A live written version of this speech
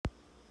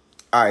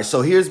All right,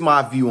 so here's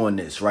my view on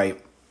this,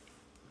 right?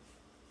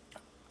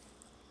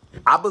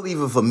 I believe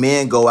if a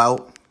man go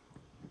out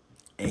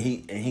and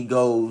he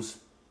goes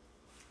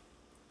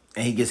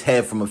and he gets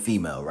head from a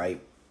female, right?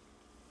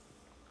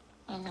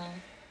 Mm-hmm.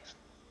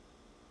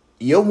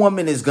 Your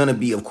woman is gonna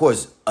be, of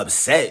course,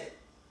 upset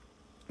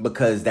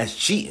because that's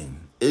cheating.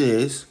 It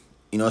is.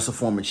 It's a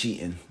form of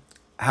cheating.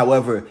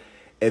 However,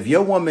 if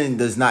your woman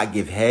does not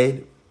give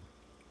head,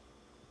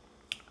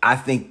 I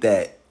think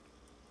that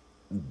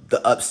the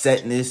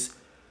upsetness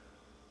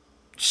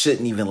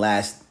shouldn't even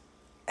last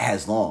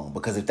as long,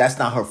 because if that's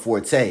not her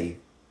forte,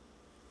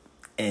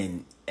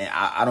 and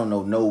I don't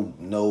know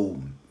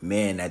no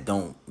man that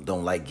don't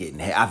like getting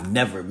head. I've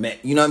never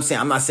met, you know what I'm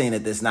saying? I'm not saying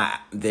that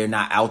they're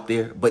not out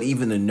there, but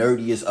even the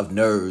nerdiest of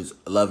nerds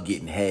love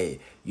getting head.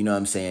 You know what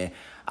I'm saying?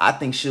 I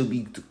think she'll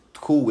be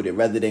cool with it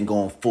rather than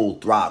going full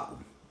throttle.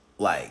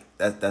 Like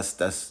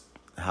that's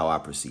how I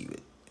perceive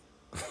it.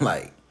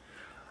 Like,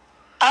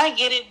 I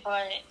get it,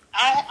 but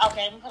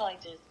let me put it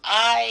like this.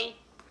 I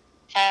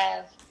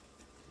have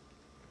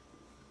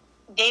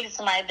dated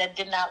somebody that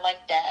did not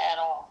like that at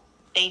all.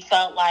 They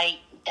felt like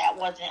that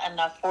wasn't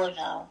enough for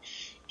them,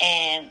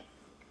 and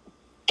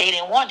they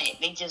didn't want it.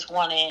 They just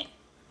wanted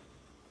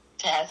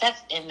to have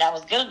sex, and that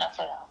was good enough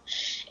for them.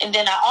 And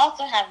then I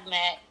also have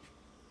met,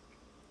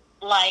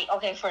 like,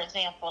 okay, for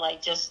example,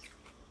 like, just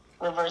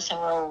reversing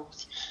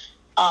roles.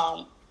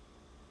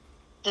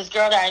 This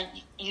girl that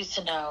I used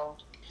to know,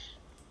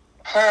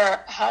 her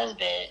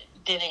husband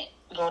didn't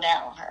go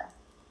down on her.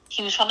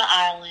 He was from the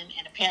island,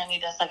 and apparently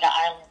that's like an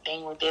island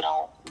thing where they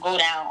don't go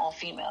down on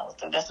females.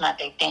 So that's not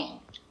their thing.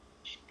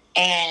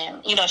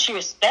 And, she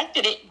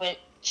respected it, but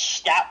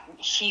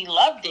she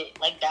loved it.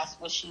 Like, that's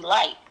what she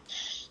liked.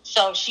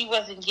 So she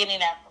wasn't getting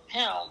that from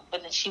him,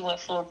 but then she went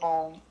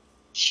full-blown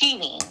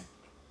cheating.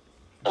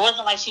 It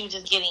wasn't like she was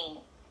just getting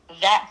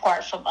that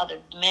part from other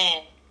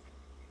men.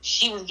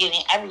 She was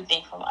getting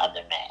everything from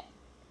other men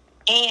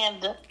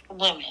and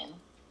women.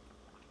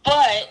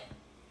 But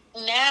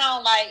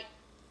now, like,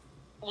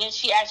 when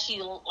she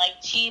actually,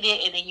 like,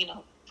 cheated and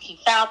then, he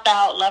found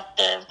out, left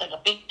her, it was like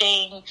a big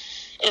thing.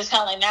 It's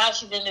kind of like now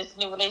she's in this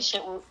new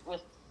relationship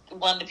with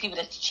one of the people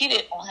that she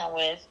cheated on him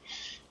with,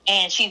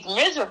 and she's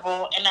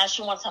miserable, and now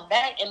she wants him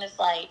back. And it's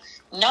like,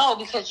 no,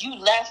 because you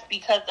left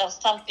because of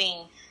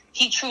something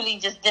he truly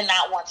just did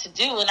not want to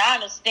do. And I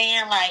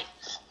understand, like,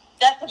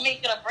 that's a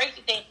make it or break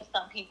it thing for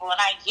some people, and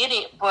I get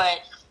it, but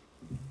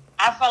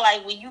I feel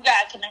like when you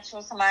got a connection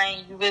with somebody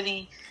and you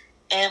really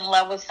in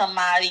love with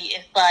somebody,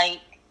 it's like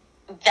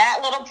that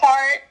little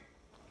part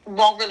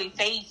won't really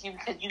faze you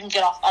because you can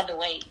get off other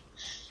ways.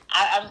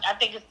 I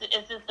think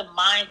it's just the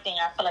mind thing.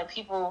 I feel like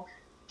people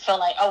feel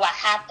like, oh, I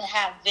have to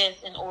have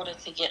this in order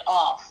to get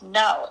off.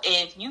 No,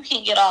 if you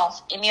can get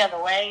off any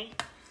other way,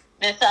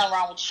 there's something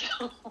wrong with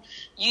you.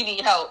 You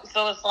need help.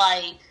 So it's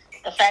like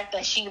the fact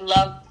that she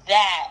loved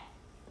that,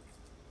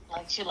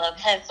 like she loved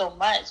head so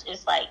much,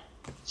 it's like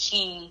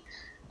she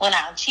went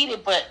out and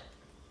cheated, but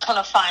come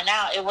to find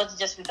out, it wasn't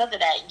just because of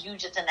that. You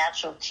just a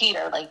natural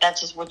cheater. Like, that's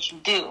just what you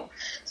do.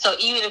 So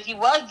even if he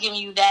was giving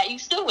you that, you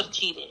still would have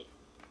cheated.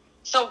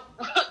 So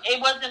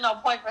it wasn't no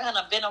point for him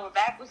to bend over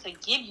backwards to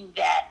give you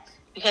that,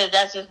 because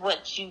that's just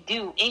what you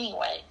do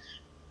anyway.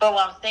 But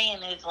what I'm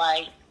saying is,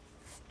 like,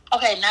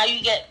 okay, now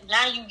you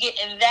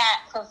getting that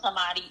from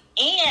somebody,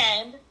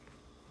 and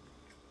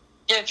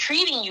they're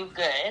treating you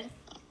good,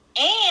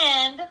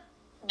 and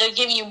they're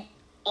giving you,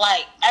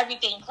 like,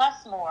 everything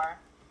plus more.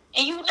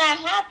 And you're not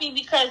happy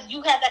because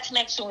you had that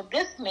connection with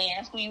this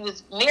man who you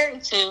was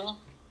married to,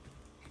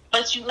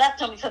 but you left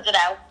him because of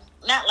that.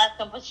 Not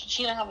left him, but you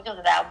cheated on him because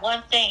of that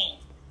one thing.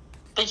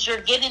 But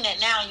you're getting it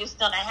now, and you're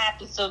still not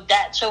happy. So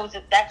that shows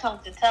that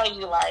comes to tell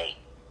you, like,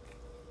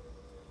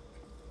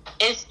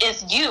 it's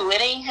you.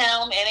 It ain't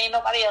him. It ain't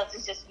nobody else.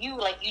 It's just you.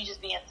 Like, you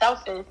just being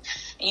selfish,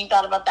 and you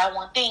thought about that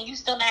one thing. You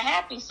still not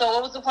happy. So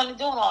what was the point of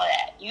doing all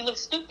that? You look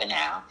stupid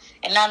now,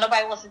 and now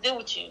nobody wants to deal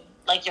with you.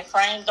 Like, your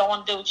friends don't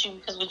want to deal with you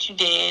because of what you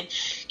did.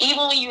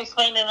 Even when you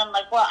explain to them,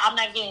 like, well, I'm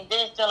not getting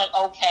this, they're like,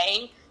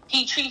 okay,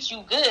 he treats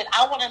you good.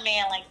 I want a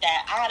man like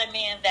that. I had a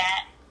man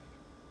that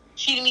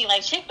treated me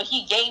like shit, but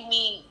he gave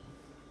me,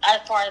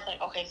 as far as,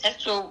 like, okay,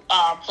 sexual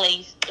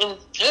place, it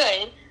was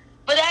good.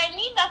 But that didn't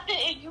mean nothing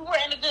if you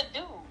weren't a good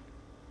dude.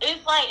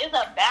 It's like, it's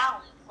a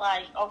balance.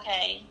 Like,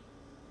 okay,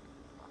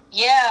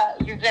 yeah,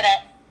 you're good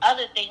at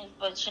other things,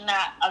 but you're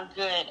not a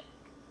good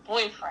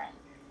boyfriend.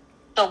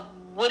 So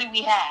what do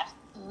we have?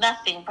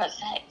 Nothing but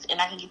sex, and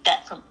I can get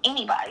that from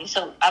anybody.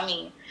 So, I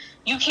mean,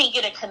 you can't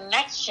get a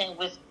connection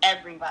with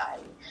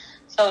everybody.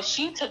 So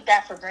she took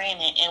that for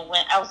granted and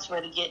went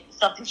elsewhere to get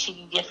something she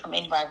could get from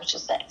anybody, which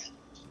is sex.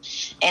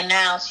 And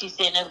now she's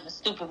sitting there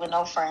stupid with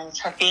no friends.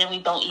 Her family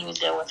don't even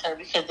deal with her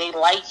because they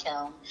like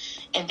him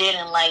and they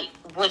didn't like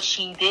what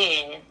she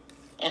did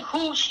and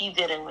who she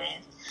did it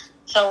with.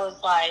 So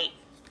it's like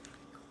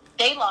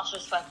they lost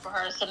respect for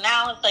her. So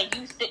now it's like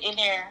you sitting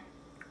there,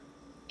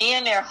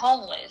 being there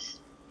homeless,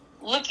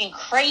 looking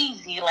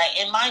crazy. Like,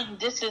 and mind you,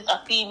 this is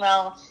a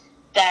female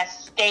that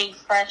stayed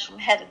fresh from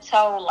head to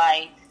toe.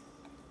 Like,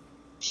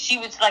 she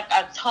was like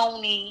a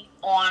Tony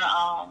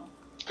on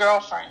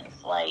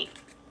Girlfriends. Like,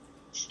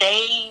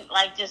 stay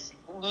like just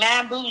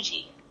mad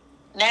bougie.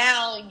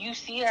 Now you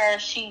see her,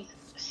 she's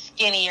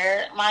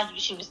skinnier. Mind you,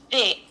 she was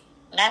thick.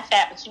 Not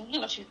fat, but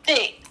she's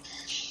thick.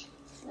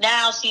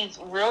 Now she's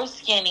real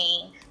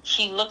skinny.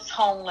 She looks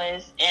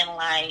homeless and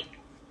like,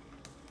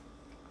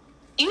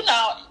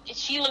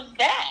 she looks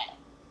bad.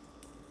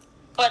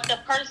 But the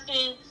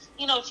person,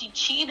 she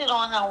cheated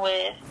on her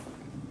with,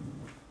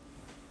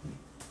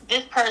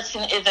 this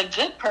person is a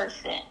good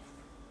person.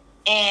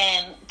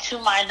 And to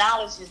my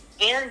knowledge, is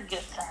very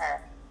good to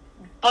her.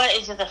 But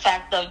it's just a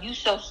fact, though, you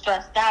so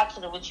stressed out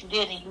because of what you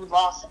did and you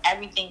lost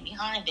everything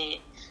behind it.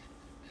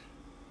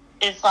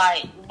 It's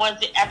like, at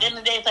the end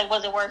of the day, it's like,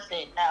 was it worth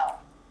it? No.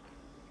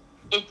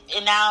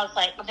 And now it's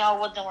like, no, it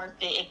wasn't worth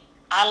it. If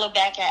I look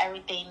back at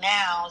everything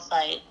now, it's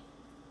like,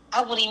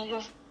 I wouldn't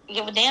even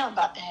give a damn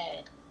about the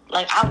head.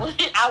 Like, I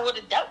would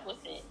have dealt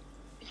with it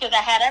because I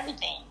had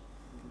everything.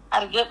 I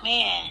had a good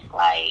man.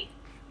 Like,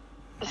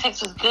 the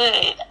sex was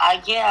good.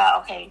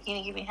 Okay, he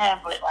didn't give me head,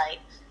 but like,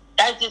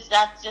 that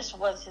just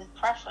was his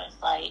preference.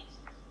 Like,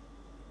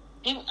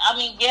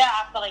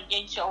 I feel like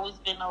you should always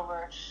bend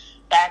over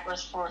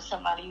backwards for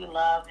somebody you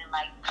love and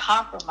like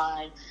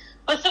compromise.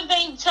 But some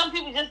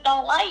people just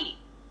don't like,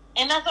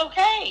 and that's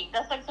okay.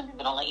 That's like some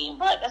people don't like eating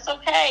butt. That's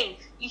okay.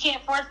 You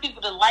can't force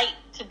people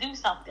to do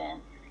something.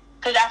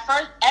 Because at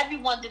first,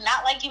 everyone did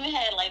not like giving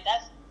head. Like,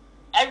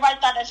 everybody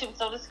thought that shit was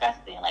so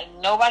disgusting. Like,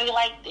 nobody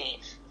liked it.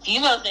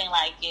 Females ain't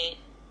like it.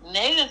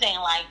 Niggas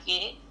ain't like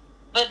it.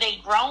 But they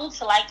grown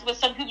to like it. But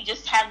some people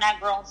just have not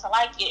grown to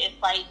like it. It's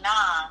like,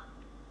 nah,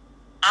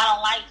 I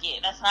don't like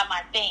it. That's not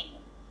my thing.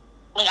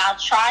 Like, I'll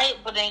try it,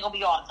 but it ain't gonna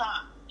be all the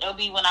time. It'll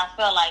be when I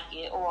feel like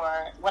it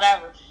or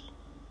whatever.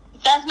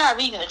 That's not a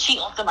reason to cheat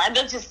on somebody.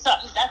 That's just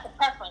something. That's a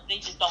preference. They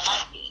just don't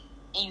like it.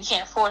 And you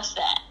can't force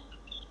that.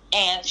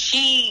 And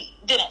she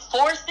didn't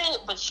force it,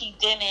 but she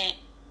didn't,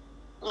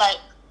 like,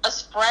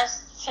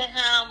 express to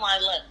him,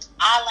 like, look,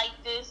 I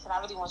like this, and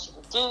I really want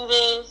you to do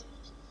this.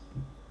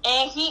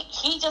 And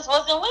he just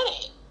wasn't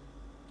with it.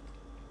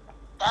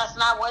 That's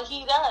not what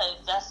he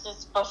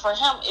does. But for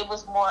him, it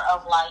was more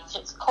of, like,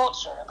 his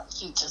culture. Like,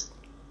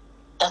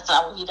 that's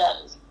not what he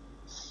does.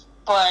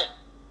 But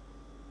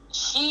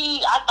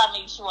I thought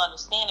maybe she would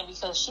understand it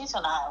because she's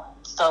an island.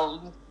 So,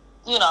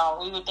 we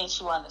would think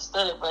she would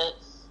understood it, but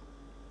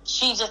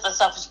she's just a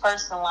selfish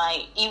person.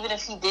 Like, even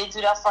if he did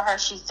do that for her,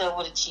 she still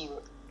would have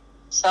cheated.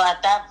 So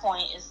at that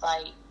point, it's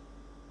like,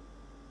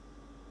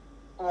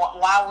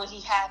 why would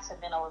he have to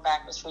bend over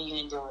backwards for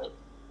you to do it?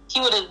 He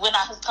would have went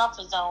out his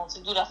comfort zone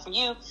to do that for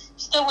you. He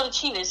still would have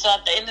cheated. So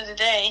at the end of the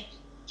day,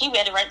 he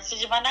made the right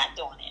decision by not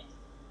doing it.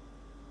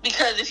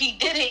 Because if he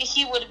did it,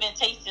 he would have been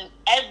tasting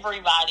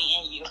everybody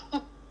in you.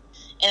 And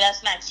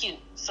that's not cute.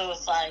 So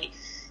it's like,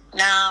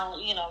 now,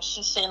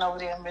 she's sitting over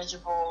there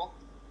miserable.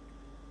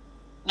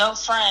 No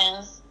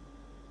friends.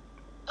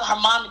 Her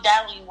mom and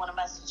dad don't even want to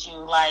mess with you.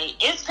 Like,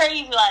 it's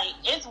crazy. Like,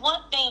 it's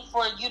one thing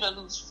for you to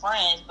lose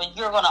friends, but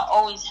you're going to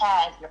always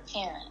have your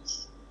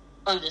parents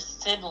or your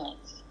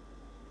siblings.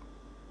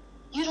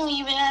 You don't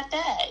even have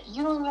that.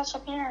 You don't even have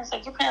your parents.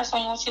 Like, your parents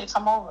don't even want you to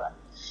come over.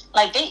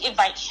 Like, they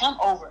invite him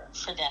over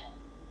for dinner.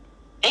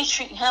 They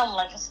treat him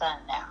like a son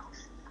now.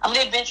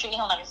 They've been treating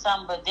him like a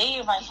son, but they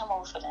invite him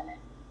over for dinner.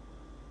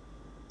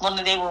 One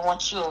day they would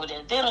want you over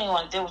there. They don't even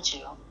want to deal with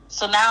you.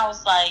 So now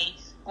it's like,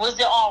 was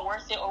it all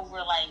worth it over,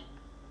 like,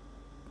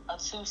 a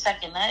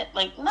 2-second nut?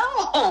 Like,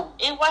 no,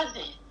 it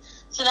wasn't.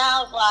 So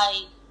now it's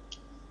like,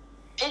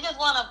 it's just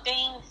one of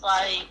things,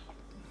 like,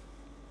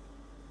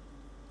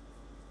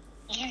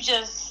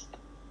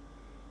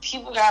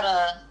 people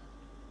gotta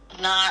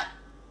not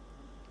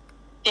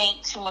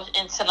think too much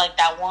into, like,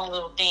 that one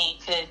little thing.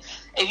 Because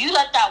if you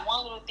let that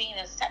one little thing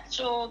that's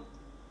sexual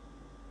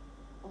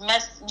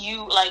mess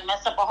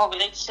up a whole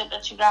relationship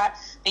that you got,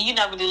 then you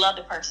never really love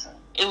the person.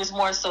 It was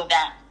more so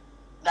that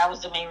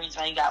was the main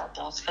reason why you got with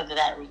them, was because of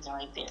that reason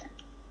right there.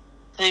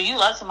 So if you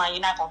love somebody,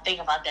 you're not going to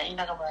think about that. You're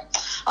not going to be like,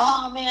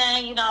 oh,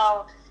 man,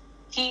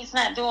 he's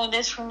not doing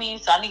this for me,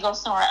 so I need to go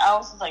somewhere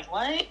else. It's like,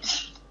 what?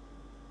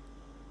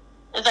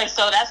 It's like,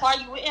 so that's why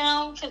you with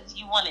him? Because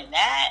you wanted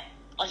that?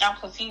 Like, I'm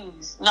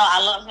confused. No,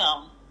 I love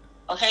him.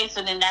 Okay,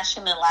 so then that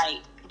shouldn't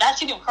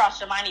even cross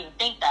your mind to even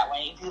think that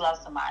way if you love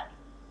somebody.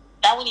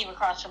 That wouldn't even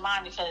cross your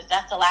mind because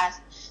that's like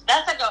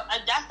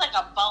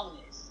a bonus.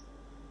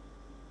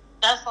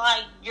 That's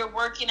like you're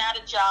working at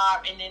a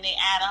job and then they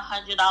add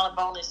 $100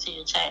 bonus to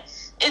your check.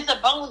 It's a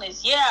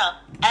bonus, yeah.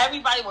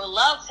 Everybody would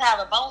love to have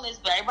a bonus,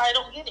 but everybody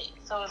don't get it.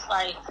 So it's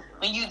like,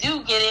 when you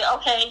do get it,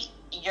 okay,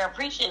 you're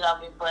appreciative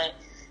of it, but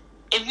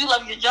if you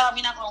love your job,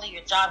 you're not going to leave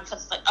your job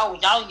because it's like, oh,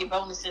 y'all get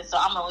bonuses, so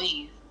I'm going to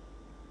leave.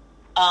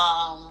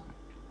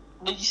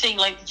 But you say you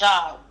like the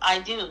job. I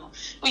do.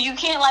 Well, you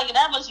can't like it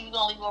that much if you're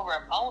going to leave over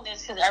a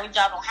bonus because every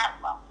job don't have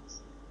a bonus.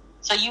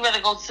 So you rather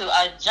go to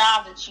a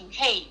job that you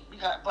hate,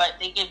 but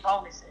they get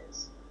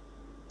bonuses.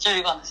 So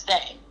you're going to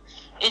stay.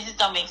 It just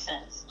don't make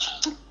sense.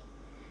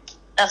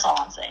 That's all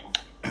I'm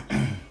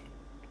saying.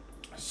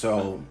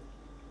 So,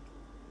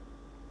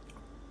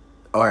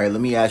 All right,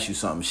 let me ask you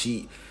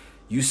something.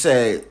 You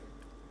said,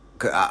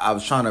 'cause I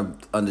was trying to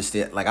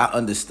understand. Like I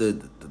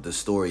understood the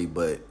story,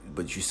 but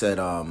you said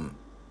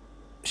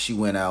she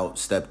went out,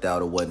 stepped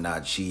out or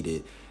whatnot,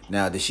 cheated.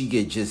 Now, did she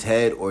get just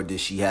head or did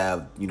she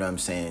have, you know what I'm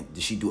saying?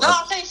 Did she do No,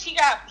 I'm saying she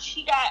got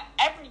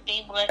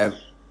everything, but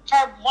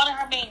one of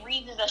her main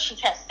reasons that she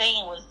kept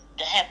saying was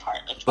the head part.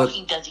 Like,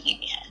 he doesn't get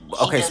head.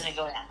 He doesn't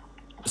go down.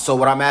 So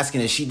what I'm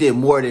asking is, she did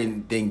more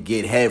than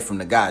get head from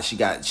the guy. She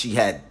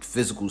had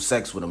physical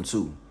sex with him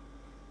too.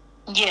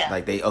 Yeah.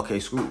 Like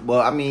screw.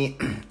 Well, I mean,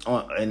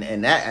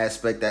 in that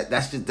aspect, that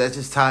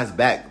just ties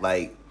back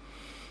like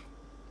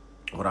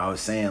what I was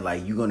saying.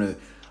 Like you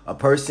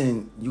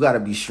got to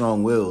be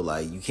strong willed.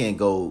 Like you can't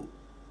go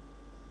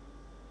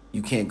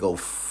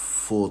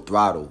full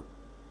throttle.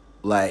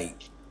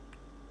 Like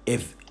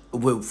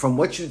from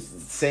what you're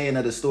saying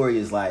of the story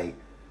is like,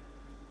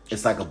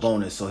 it's like a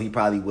bonus. So he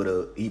probably would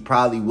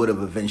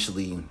have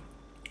eventually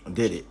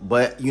did it.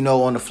 But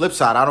on the flip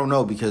side, I don't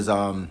know, because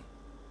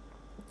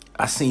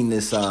I seen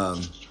this who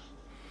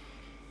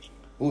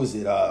is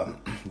it?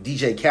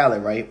 DJ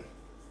Khaled, right?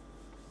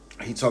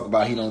 He talk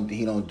about he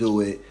don't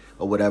do it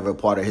or whatever,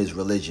 part of his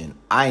religion.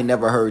 I ain't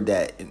never heard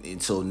that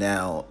until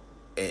now,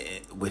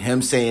 with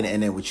him saying it,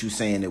 and then with you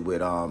saying it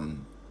with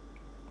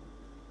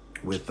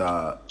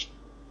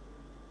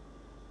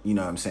you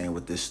know what I'm saying,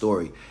 with this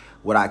story.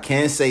 What I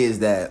can say is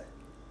that,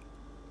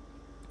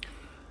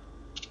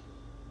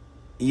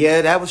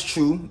 yeah, that was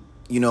true.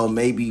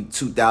 Maybe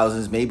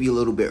 2000s, maybe a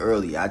little bit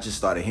early. I just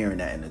started hearing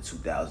that in the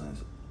 2000s.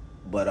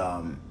 But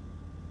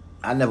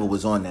I never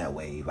was on that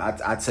wave.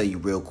 I tell you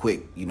real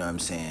quick, you know what I'm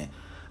saying,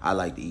 I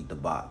like to eat the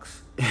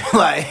box.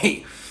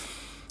 Like,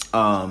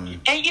 and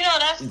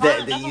that's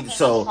fine. That's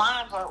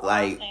fine, but what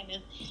I'm saying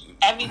is,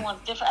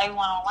 everyone's different.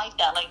 Everyone don't like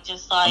that. Like,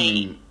 just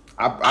like,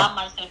 I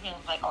might say things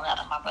like, oh,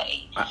 that's my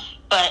buddy.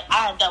 But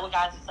I had that with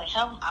guys that's like,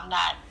 hell, I'm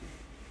not,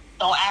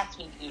 don't ask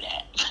me to do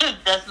that.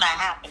 That's not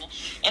happening.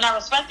 And I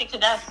respect it,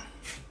 because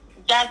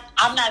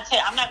I'm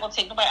not going to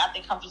take nobody out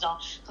their comfort zone.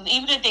 Because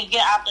even if they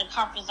get out their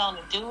comfort zone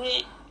to do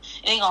it,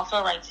 it ain't going to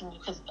feel right to me,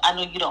 because I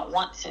know you don't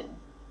want to.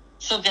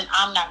 So then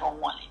I'm not going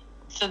to want it.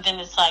 So then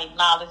it's like,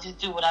 nah, let's just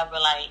do whatever,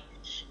 like,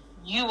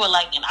 you would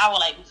like and I would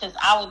like, because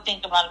I would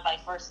think about it vice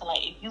versa.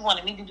 Like, if you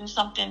wanted me to do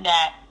something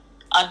that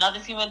another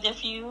female did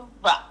for you,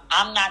 but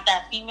I'm not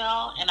that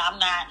female, and I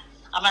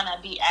might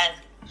not be as,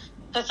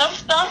 because some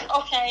stuff,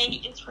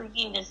 okay, it's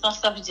freaky, and some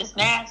stuff is just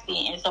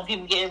nasty, and some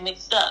people get it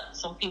mixed up.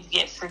 Some people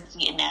get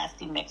freaky and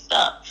nasty mixed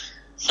up.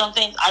 Some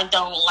things I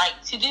don't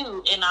like to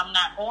do, and I'm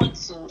not going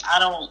to.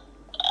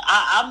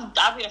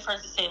 I'll be the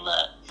first to say,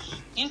 look,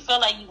 you feel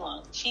like you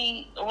want to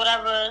cheat or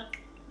whatever,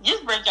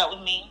 just break up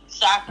with me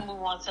so I can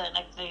move on to the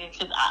next thing.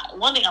 Because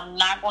one thing I'm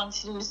not going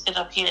to do is sit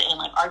up here and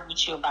like argue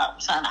with you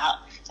about something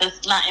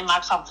that's not in my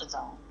comfort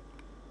zone.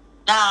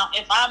 Now,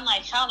 if I'm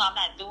like, hell no, I'm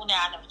not doing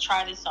that, I never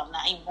tried it, so I'm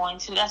not even going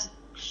to,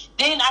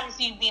 then I can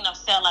see you being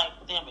upset, like,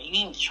 damn it, you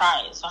didn't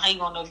try it, so how you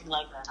gonna know if you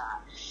like it or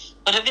not?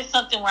 But if it's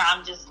something where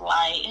I'm just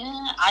like,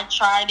 I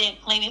tried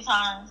it plenty of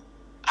times,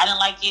 I didn't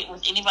like it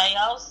with anybody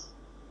else,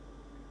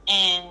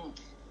 and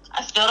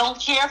I still don't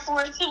care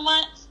for it too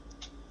much,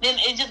 then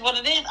it's just what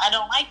it is. I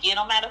don't like it.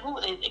 No matter who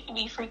it is. It could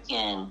be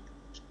freaking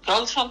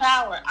Ghost from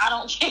Power. I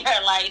don't care.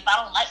 Like, if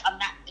I don't like, I'm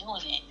not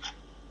doing it.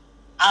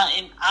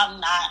 And I'm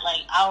not,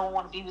 like, I don't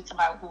want to be with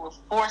somebody who will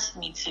force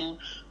me to,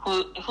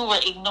 who will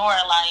ignore,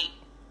 like,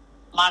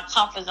 my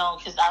comfort zone,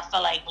 because I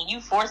feel like when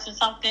you forcing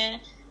something,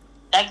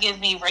 that gives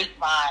me rape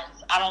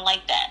vibes. I don't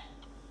like that.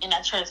 And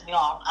that turns me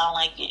off. I don't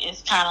like it.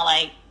 It's kind of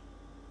like,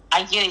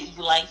 I get it,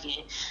 you like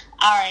it.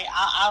 All right,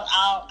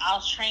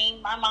 I'll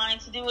train my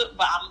mind to do it,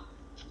 but I'm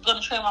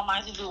going to train my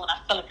mind to do it when I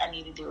feel like I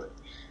need to do it.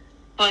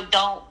 But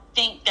don't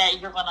think that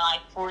you're going to, like,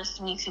 force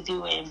me to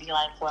do it and be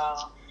like,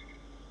 well,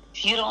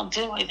 if you don't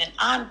do it, then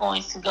I'm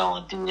going to go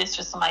and do this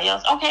for somebody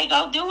else. Okay,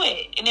 go do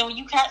it. And then when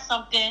you catch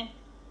something,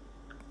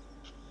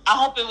 I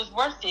hope it was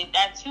worth it.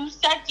 That 2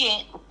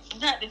 second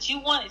that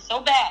you wanted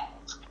so bad,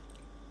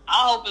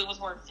 I hope it was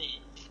worth it.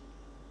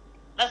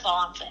 That's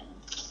all I'm saying.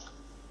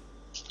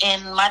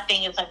 And my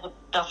thing is, like, with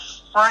the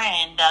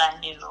friend that I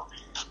knew,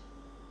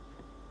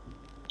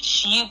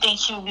 you think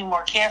she would be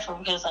more careful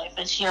because, like I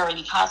said, she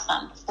already caught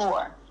something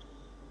before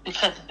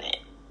because of it.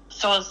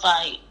 So it's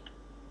like,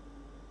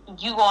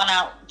 you going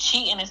out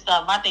cheating and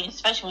stuff, my thing,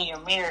 especially when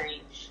you're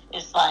married,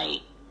 it's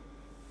like,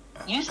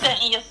 you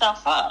setting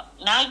yourself up.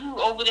 Now you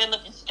over there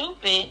looking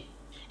stupid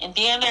and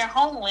damn near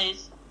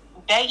homeless,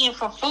 begging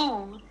for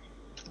food,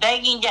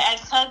 begging your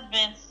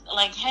ex-husband,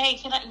 like, hey,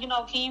 can you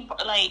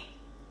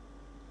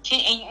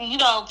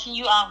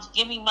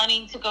give me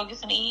money to go get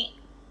something to eat?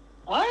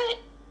 What?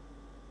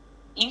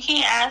 You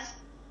can't ask.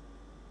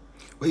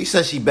 Well, you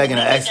said she begging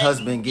her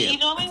ex-husband get. You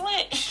know what I mean?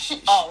 What?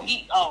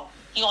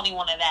 He only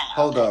wanted that.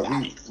 Hold up,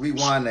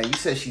 rewind that. You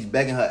said she's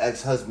begging her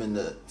ex-husband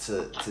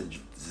to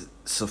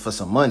for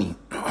some money.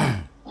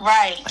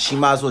 Right. She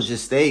might as well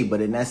just stay, but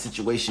in that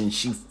situation,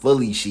 she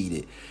fully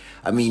cheated.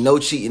 I mean, no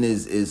cheating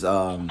is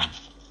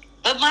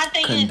But my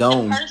thing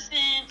condoned. is, the person,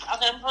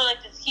 okay, I'm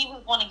like this, he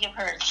was going to give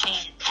her a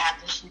chance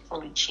after she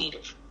fully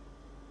cheated.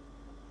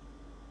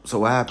 So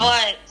what happened?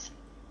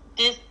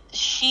 But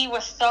she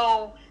was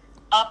so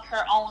up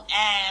her own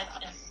ass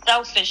and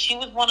selfish. She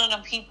was one of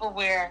them people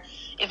where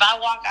if I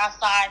walk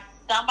outside,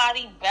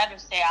 somebody better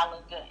say I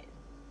look good.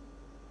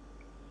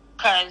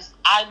 Because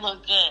I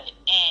look good.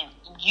 And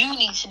you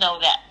need to know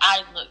that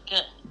I look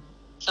good.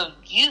 So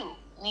you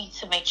need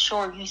to make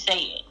sure you say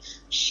it.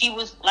 She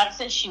was, like I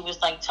said, she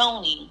was like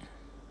Tony,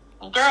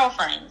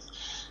 girlfriends.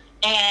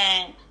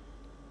 And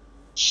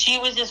she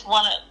was just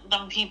one of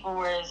them people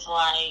where it's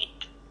like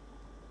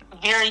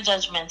very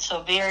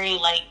judgmental, very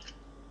like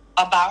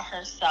about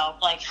herself.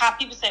 Like how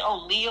people say,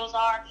 oh, Leos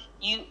are,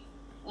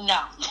 no.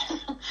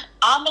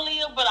 I'm a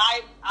Leo, but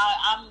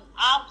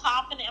I'm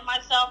confident in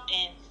myself,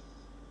 and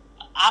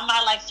I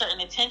might like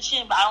certain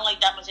attention, but I don't like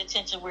that much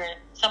attention where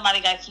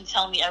somebody got to keep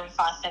telling me every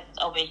 5 seconds,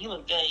 oh, babe, you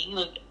look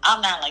good. I'm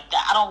not like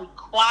that. I don't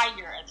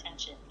require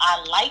attention.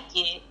 I like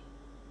it.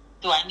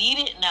 Do I need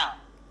it? No.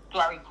 Do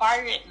I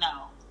require it?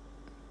 No.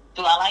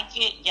 Do I like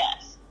it?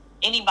 Yes.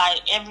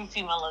 Every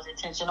female loves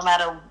attention, no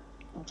matter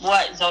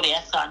what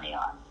zodiac sign they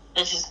are.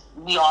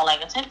 We all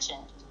like attention.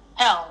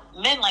 Hell,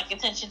 men like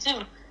attention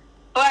too.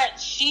 But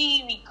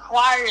she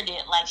required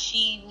it. Like,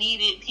 she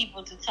needed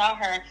people to tell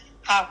her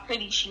how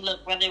pretty she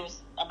looked, whether it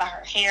was about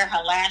her hair,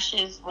 her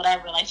lashes,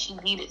 whatever. Like, she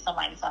needed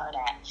somebody to tell her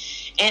that.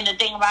 And the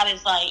thing about it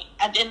is, like,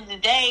 at the end of the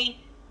day,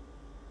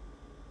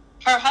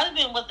 her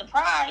husband was the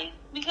prize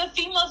because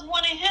females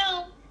wanted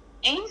him,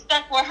 and he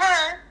stuck with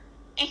her,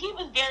 and he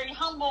was very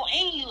humble,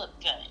 and he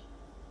looked good.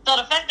 So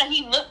the fact that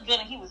he looked good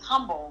and he was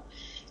humble,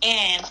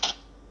 and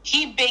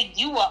he bigged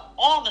you up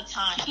all the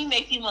time. He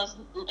made sure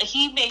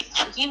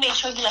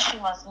he let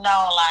females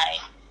know, like,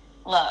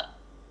 look,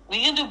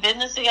 we can do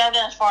business together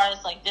as far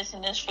as like this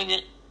and this for you,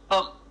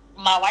 but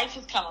my wife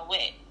is coming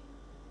with.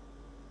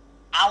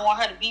 I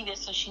want her to be there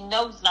so she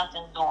knows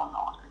nothing's going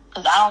on,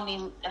 because I don't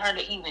need her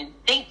to even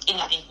think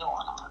anything's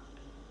going on.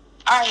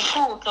 All right,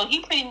 cool. So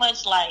he pretty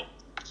much like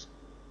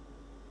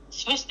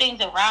switched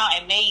things around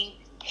and made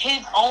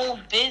his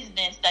own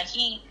business that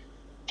he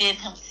did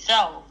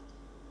himself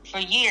for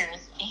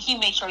years, and he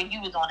made sure you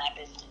was on that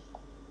business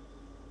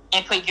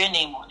and put your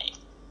name on it.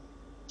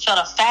 So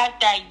the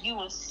fact that you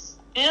would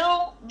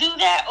still do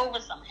that over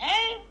some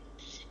head,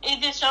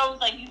 it just shows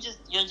like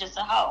you're just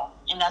a hoe,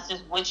 and that's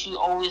just what you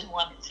always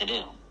wanted to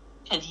do,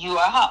 because you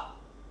are a hoe.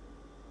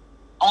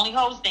 Only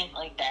hoes think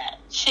like that.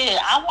 Shit,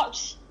 I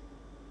watch.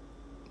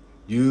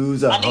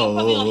 Use a hoe.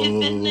 Put me on his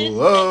business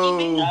that he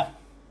made up.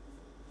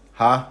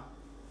 Huh?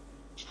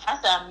 I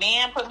said, a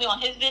man put me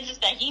on his business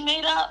that he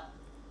made up.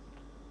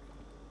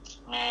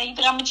 Man, you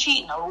think I'm gonna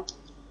cheat? No.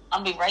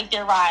 I'm gonna be right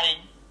there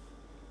riding.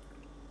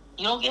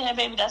 You don't get him,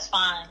 baby, that's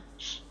fine.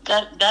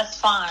 That's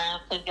fine,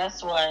 because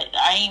guess what?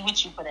 I ain't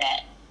with you for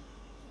that.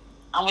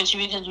 I'm with you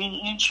because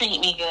you treat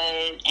me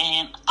good,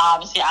 and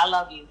obviously I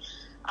love you.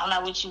 I'm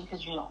not with you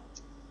because you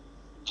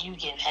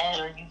get head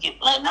or you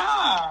get, like,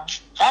 nah.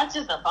 That's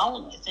just a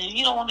bonus. If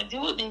you don't want to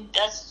do it, then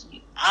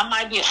I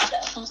might be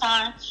upset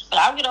sometimes, but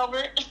I'll get over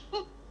it.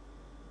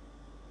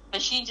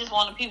 But she just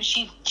wanted people,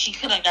 she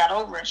couldn't have got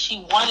over it.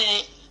 She wanted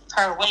it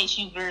her way.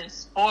 She's very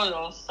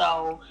spoiled.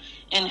 So,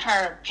 and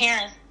her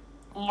parents,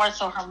 more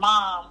so her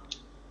mom,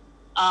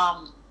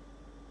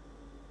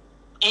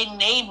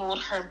 enabled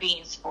her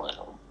being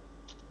spoiled.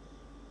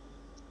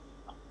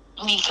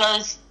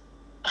 Because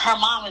her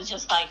mom is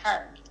just like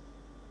her.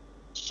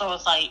 So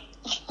it's like,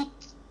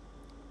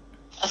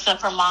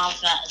 except her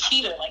mom's not a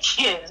cheater like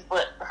she is,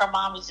 but her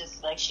mom is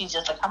just like, she's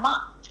just like her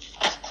mom.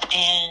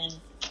 And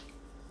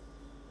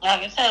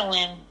like I said,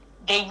 when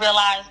they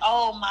realized,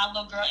 oh, my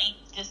little girl ain't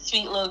this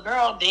sweet little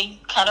girl, they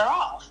cut her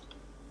off.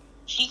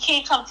 She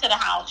can't come to the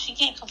house. She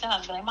can't come to the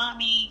house and be like,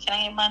 Mommy, can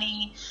I get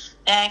money?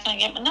 Dad, can I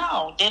get money?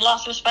 No, they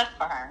lost respect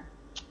for her.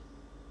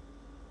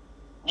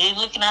 They're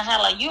looking at her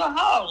like, you a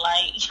hoe.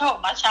 Like, yo,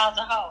 my child's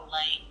a hoe.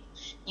 Like,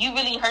 you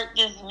really hurt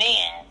this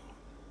man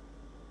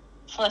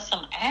for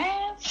some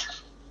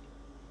ass?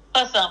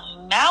 For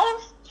some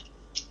mouth?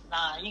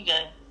 Nah, you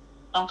good.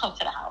 Don't come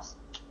to the house.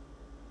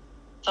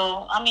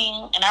 So, I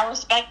mean, and I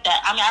respect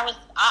that. I mean,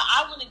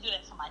 I wouldn't do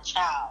that to my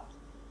child.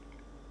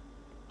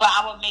 But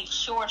I would make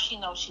sure she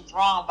knows she's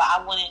wrong, but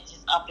I wouldn't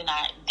just up and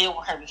I deal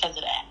with her because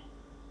of that.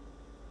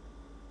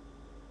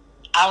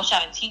 I was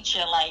trying to teach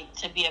her, like,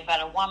 to be a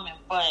better woman,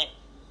 but,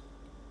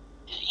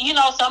 you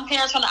know, some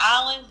parents from the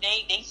islands,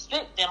 they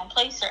strict. They don't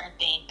play certain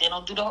things. They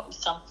don't do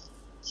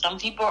some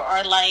people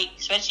are like,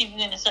 especially if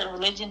you're in a certain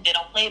religion, they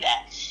don't play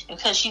that. And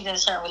because she's in a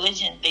certain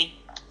religion, they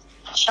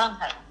shun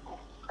her,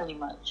 pretty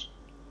much.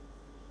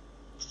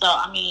 So,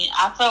 I mean,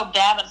 I feel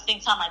bad, but at the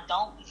same time, I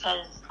don't,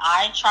 because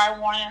I try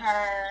warning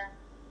her.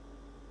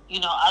 You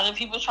know, other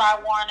people try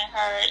warning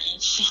her,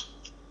 and she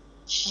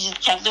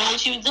just kept doing what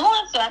she was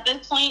doing. So at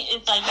this point,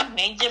 it's like, you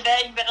made your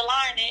bed, you better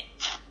lie in it.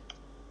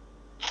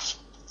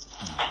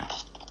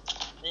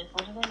 That's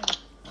what it is.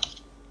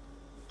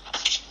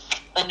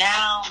 But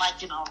now, like,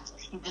 you know,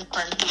 he got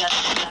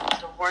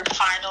the worst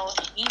finals.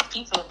 He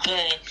feels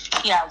good.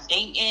 He out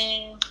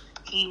dating.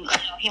 He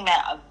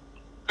met a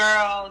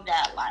girl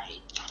that,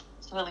 like,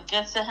 is really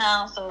good to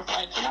him. So it's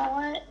like, you know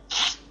what?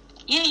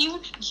 Yeah,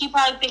 he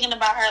probably thinking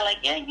about her like,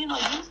 yeah, you know,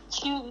 you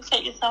cute, you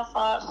set yourself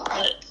up,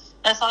 but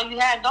that's all you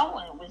had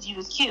going was you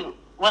was cute.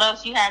 What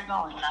else you had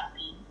going?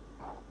 Nothing.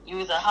 You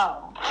was a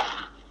hoe.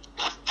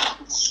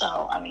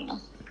 So I mean,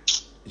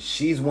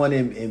 she's one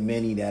in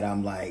many that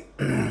I'm like,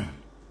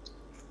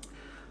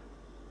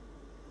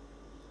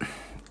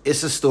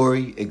 it's a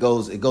story. It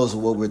goes with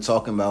what we're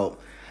talking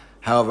about.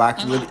 However,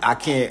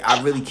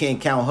 I really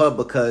can't count her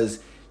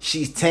because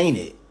she's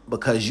tainted.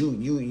 Because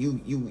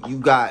you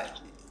got.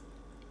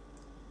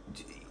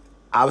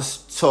 I was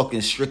talking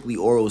strictly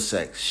oral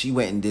sex. She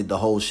went and did the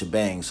whole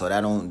shebang, so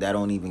that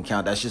don't even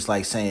count. That's just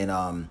like saying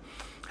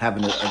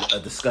having a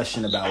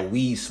discussion about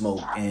weed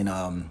smoke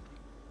and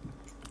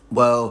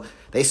well,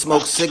 they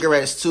smoke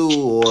cigarettes too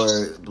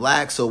or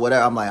blacks or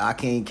whatever. I'm like, I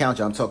can't count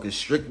you. I'm talking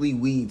strictly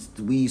weed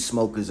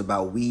smokers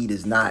about weed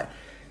is not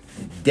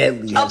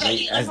deadly. Okay,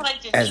 even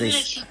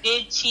if she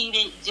did cheat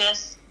it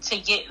just to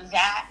get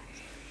that,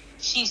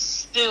 she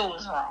still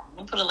was wrong.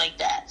 We'll put it like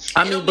that.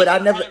 I mean, but I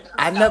never. You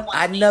might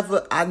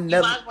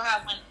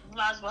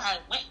as well have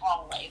went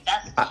all the way. If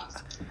that's the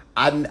case.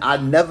 I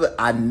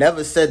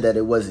never said that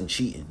it wasn't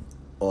cheating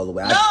all the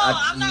way. No,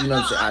 I'm not. You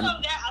know what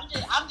I'm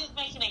saying? I'm just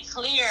making it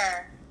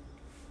clear.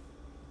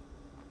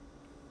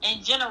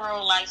 In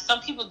general, like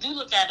some people do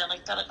look at it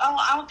like they're like, oh,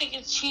 I don't think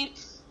it's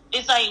cheat.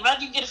 It's like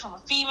whether you get it from a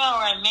female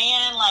or a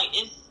man, like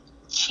it's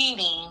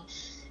cheating.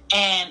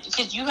 And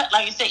because you, like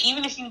I said,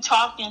 even if you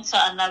talking to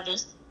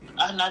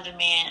another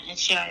man and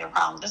sharing your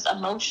problem, that's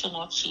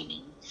emotional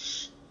cheating.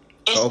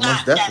 It's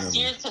not that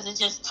serious because it's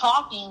just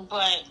talking,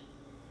 but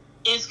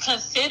it's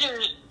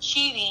considered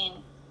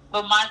cheating.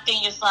 But my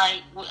thing is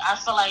like, I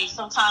feel like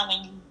sometimes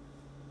when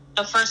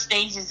the first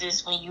stages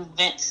is when you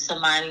vent to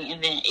somebody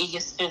and then it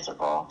gets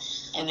physical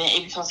and then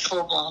it becomes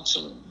full-blown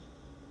cheating.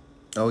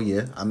 Oh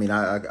yeah, I mean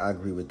I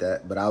agree with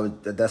that, but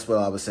that's what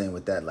I was saying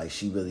with that. Like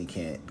she really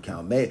can't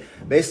count.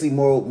 Basically,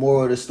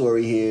 moral of the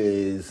story here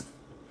is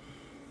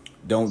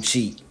don't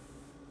cheat.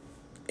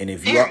 And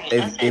if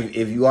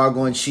you are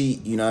going to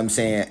cheat, you know what I'm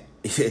saying.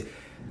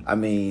 I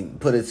mean,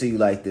 put it to you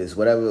like this: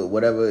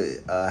 whatever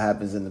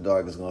happens in the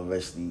dark is going to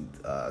eventually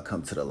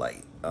come to the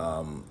light.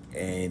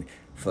 And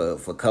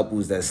for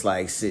couples that's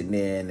like sitting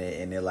there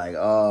and they're like,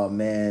 oh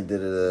man,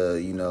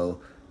 you know,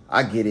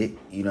 I get it.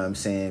 You know what I'm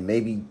saying?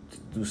 Maybe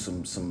do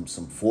some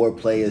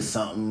foreplay or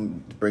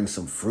something. Bring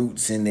some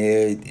fruits in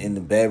there in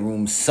the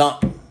bedroom,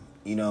 something.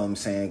 You know what I'm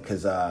saying?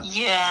 Because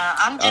yeah,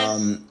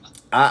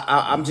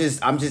 I'm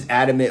just I'm just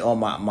adamant on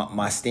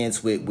my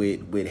stance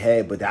with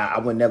head, but I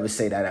would never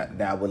say that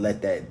I would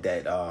let that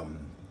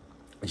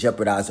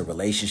jeopardize a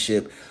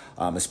relationship,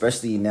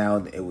 especially now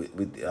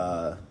with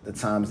the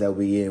times that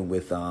we in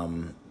with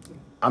I'm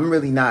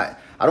really not.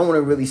 I don't want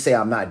to really say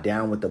I'm not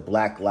down with the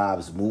Black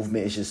Lives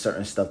Movement. It's just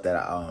certain stuff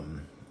that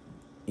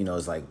you know,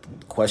 is like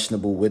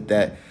questionable with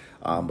that.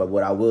 But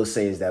what I will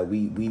say is that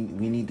we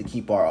need to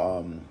keep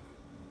our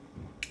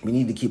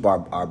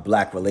our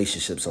black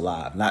relationships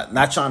alive.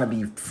 Not trying to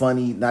be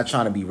funny, not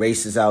trying to be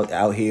racist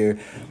out here.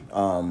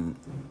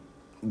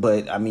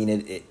 But I mean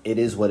it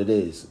is what it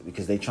is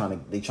because they trying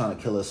to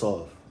kill us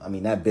off. I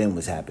mean that been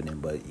was happening,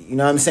 but you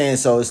know what I'm saying?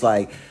 So it's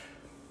like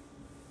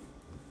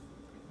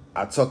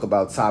I talk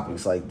about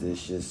topics like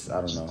this just I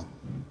don't know.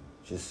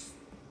 Just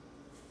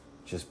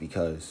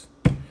because.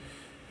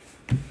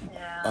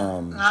 Yeah.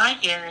 No, I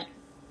get it.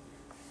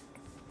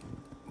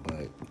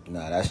 But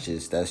nah, that's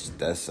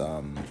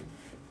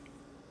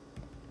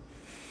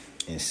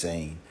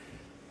insane.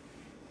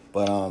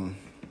 But I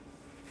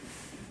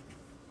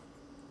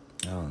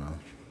don't know.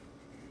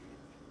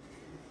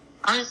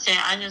 Honestly,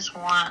 I just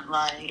want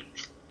like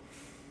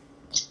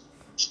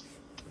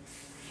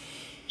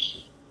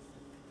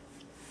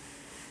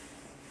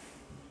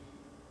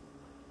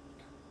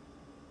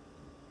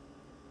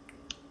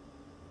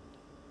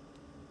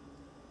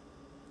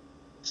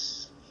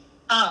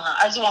I don't know.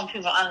 I just want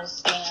people to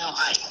understand.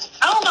 Like,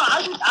 I don't know.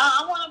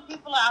 I want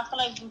people. I feel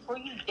like before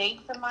you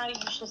date somebody,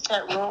 you should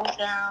set rules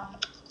down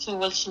to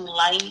what you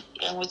like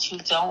and what you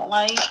don't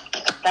like.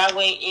 That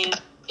way, if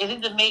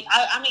it's a make,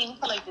 I mean,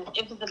 feel like this.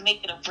 If it's a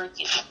make it or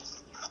break it.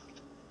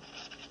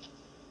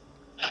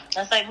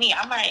 That's like me.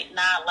 I might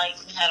not like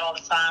head all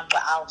the time,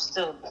 but I'll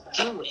still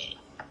do it.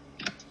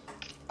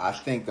 I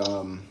think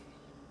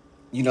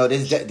you know,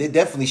 there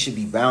definitely should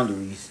be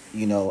boundaries.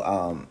 You know,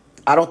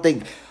 I don't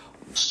think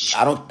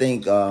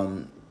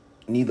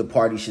neither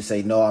party should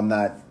say no. I'm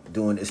not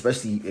doing,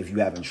 especially if you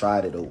haven't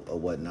tried it or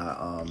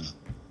whatnot.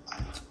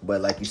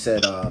 But like you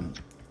said,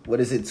 what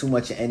is it? Too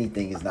much of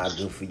anything is not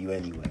good for you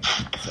anyway.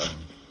 So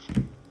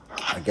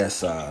I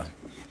guess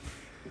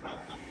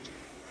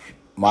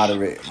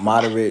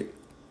moderate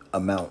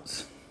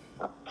amounts.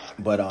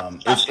 But I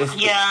also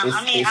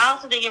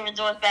think it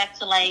resorts back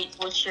to like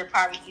what you're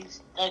probably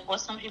used, like what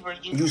some people are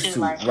used to.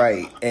 Like,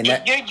 right? And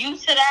if you're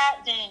used to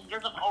that, then you're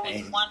gonna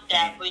always want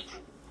that. But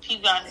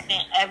people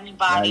understand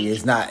everybody.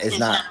 It's not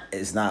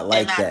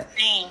like that.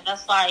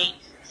 That's like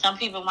some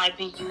people might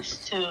be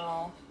used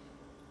to.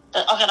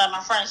 Like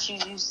my friend,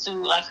 she's used to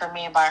like her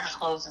man buying her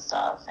clothes and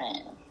stuff,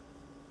 and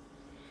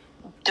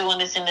doing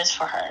this and this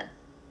for her.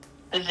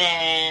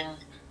 then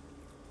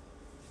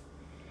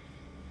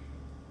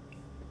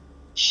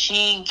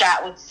she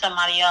got with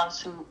somebody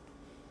else who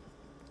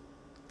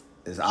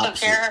took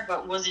care of her,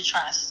 but wasn't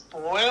trying to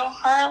spoil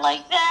her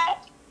like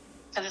that.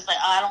 Because it's like,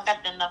 oh, I don't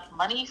got enough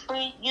money for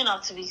you,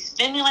 to be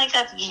spending like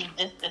that to give you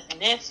this, this,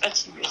 and this,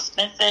 especially if you're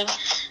expensive.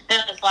 Then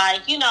it's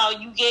like, you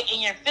get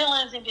in your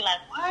feelings and be like,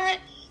 what?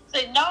 It's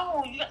like,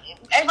 no,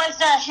 everybody's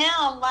not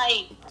him.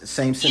 Like, the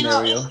same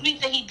scenario. It's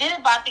sweet that he did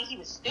it, but I think he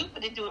was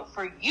stupid to do it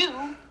for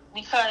you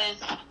because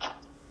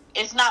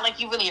it's not like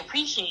you really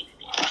appreciated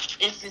it.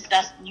 It's just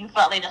that you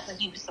felt like that's what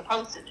he was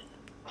supposed to do.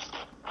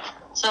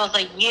 So it's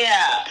like,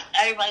 yeah,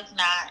 everybody's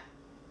not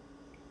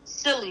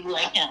silly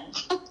like him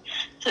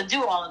to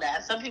do all of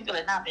that. Some people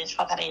are not, bitch,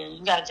 fuck out of here.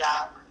 You got a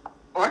job.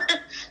 Or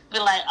be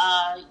like,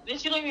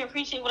 bitch, you don't even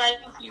appreciate what I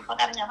do for you.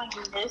 Fuck out of here. I'm going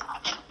to do this.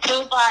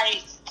 So it's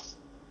like,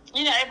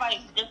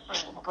 everybody's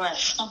different. But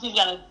some people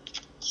got to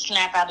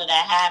snap out of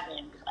that habit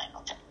and be like,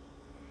 okay.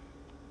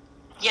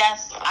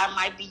 Yes, I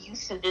might be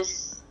used to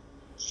this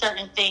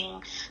certain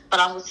thing, but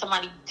I'm with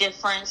somebody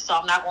different, so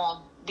I'm not going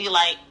to be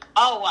like,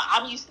 oh, well,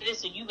 I'm used to this,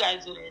 so you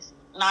guys do this.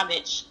 Nah,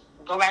 bitch.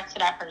 Go back to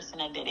that person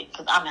that did it,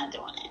 because I'm not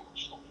doing it.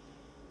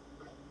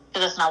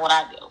 Because that's not what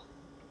I do.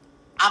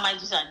 I might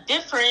do something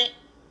different,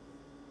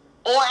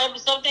 or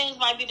some things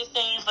might be the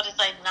same, but it's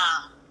like,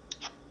 nah.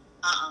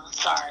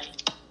 Sorry.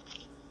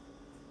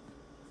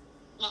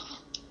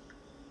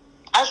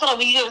 I just feel like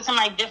when you get with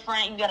somebody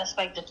different, you gotta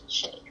expect different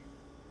shit.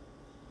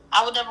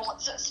 I would never want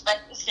to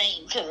expect the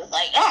same, because it's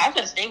like, oh, I could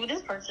have stayed with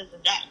this person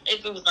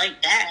if it was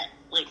like that.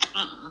 Like,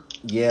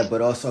 Yeah,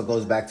 but also it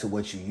goes back to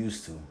what you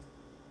used to.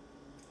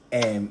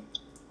 And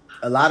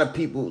a lot of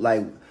people,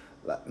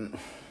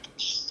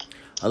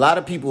 a lot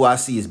of people I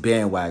see as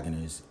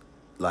bandwagoners.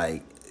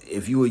 Like,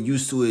 if you were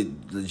used to it,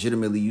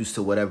 legitimately used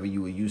to whatever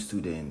you were used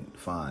to, then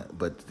fine.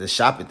 But the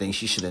shopping thing,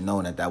 she should have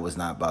known that was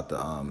not about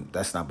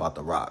that's not about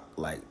the rock.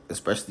 Like,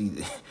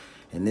 especially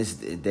in this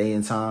day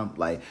and time,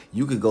 like,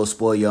 you could go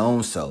spoil your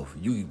own self.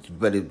 You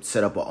better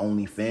set up an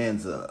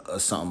OnlyFans or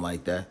something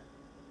like that.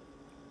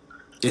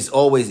 It's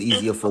always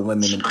easier for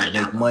women to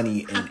make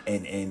money,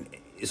 and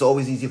it's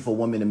always easier for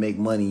women to make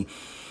money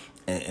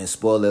and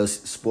spoil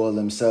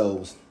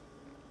themselves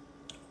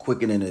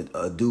quicker than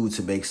a dude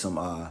to make some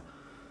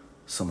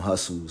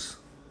hustles.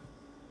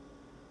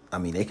 I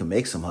mean, they can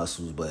make some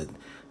hustles, but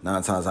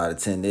 9 times out of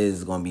 10,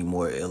 it's going to be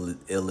more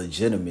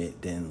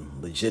illegitimate than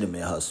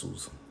legitimate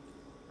hustles.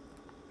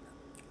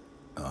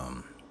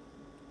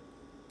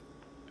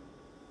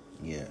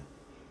 Yeah.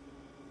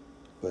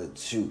 But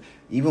shoot,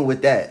 even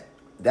with that,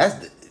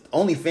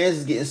 OnlyFans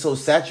is getting so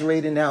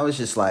saturated now. It's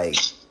just like,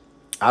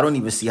 I don't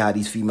even see how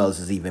these females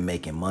is even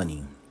making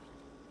money.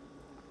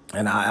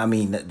 And I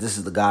mean, this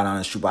is the God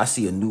honest truth. I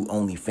see a new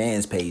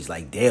OnlyFans page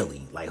like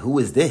daily. Like, who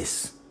is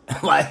this?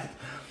 Like,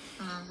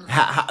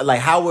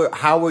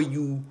 how are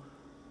you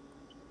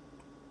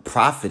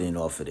profiting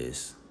off of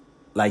this?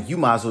 Like, you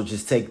might as well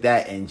just take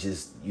that and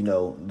just,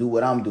 do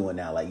what I'm doing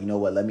now. Like, you know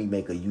what? Let me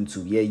make a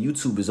YouTube. Yeah,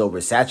 YouTube is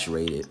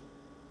oversaturated.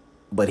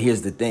 But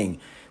here's the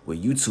thing.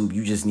 With YouTube,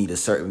 you just need a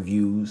certain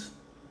views.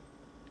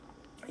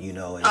 And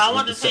I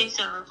want to say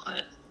something real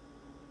quick.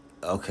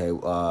 Okay.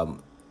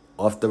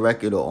 Off the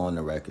record or on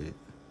the record?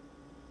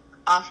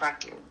 Off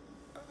record.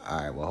 All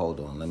right. Well, hold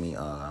on. Let me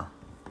get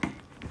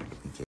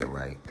it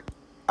right.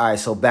 All right.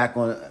 So back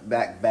on the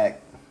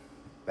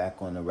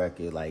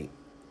record. Like,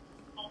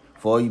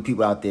 for all you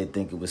people out there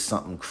think it was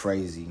something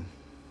crazy,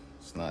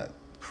 it's not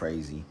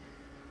crazy.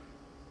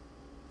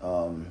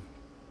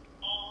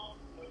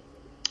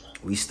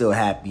 We still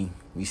happy.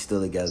 We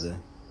still together.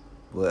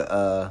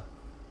 But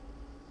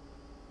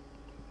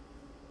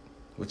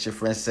what your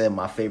friend said,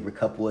 my favorite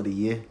couple of the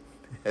year.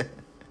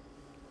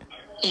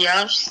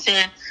 Yeah, she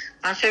said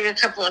my favorite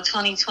couple of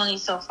 2020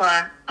 so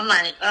far. I'm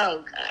like,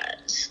 oh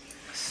gosh.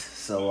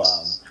 So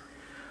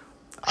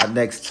our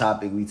next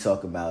topic we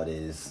talk about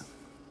is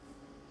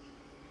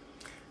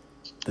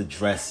the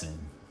dressing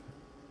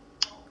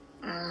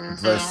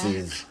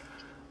versus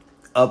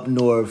up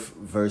north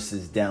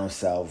versus down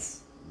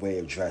south way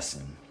of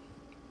dressing.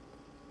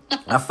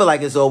 I feel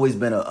like it's always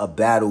been a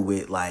battle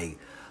with like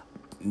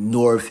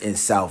north and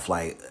south.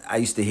 Like, I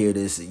used to hear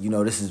this,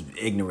 this is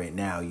ignorant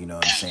now, you know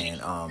what I'm saying?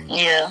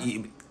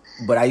 Yeah.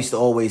 But I used to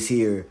always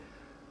hear,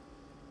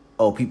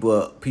 oh,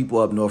 people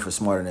up north are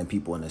smarter than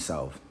people in the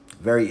south.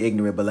 Very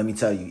ignorant, but let me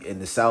tell you, in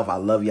the south, I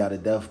love y'all to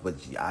death, but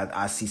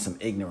I see some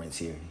ignorance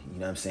here. You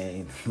know what I'm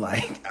saying?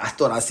 Like, I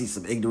thought I see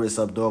some ignorance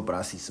up north, but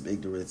I see some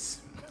ignorance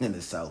in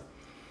the south.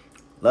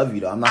 Love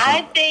you though. I'm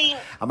not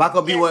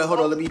gonna be one.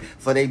 Hold on,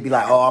 before they be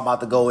like, oh, I'm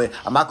about to go in.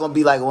 I'm not gonna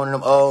be like one of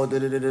them. Oh,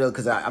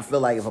 because I feel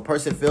like if a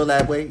person feel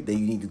that way, then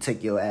you need to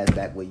take your ass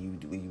back where you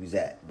was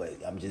at. But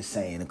I'm just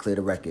saying to clear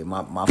the record.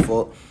 My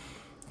fault.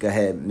 Go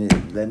ahead.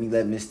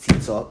 Let Miss T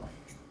talk.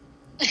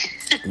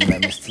 Let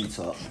Miss T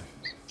talk.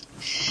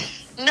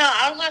 No,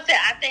 I was gonna say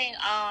I think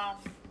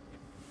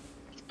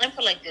let me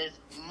put it like this.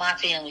 My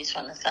family's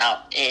from the South,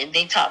 and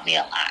they taught me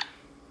a lot,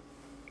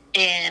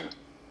 and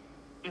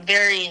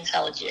very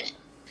intelligent.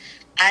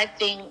 I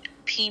think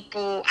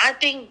people, I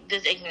think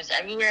there's ignorance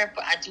everywhere,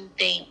 but I do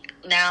think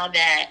now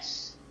that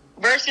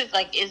versus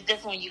like it's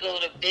different when you go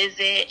to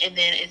visit, and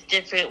then it's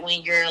different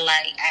when you're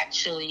like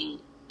actually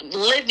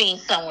living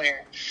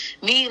somewhere.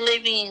 Me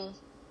living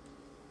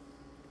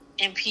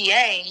in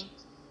PA,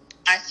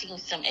 I seen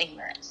some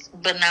ignorance,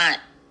 but not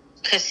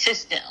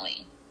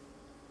consistently.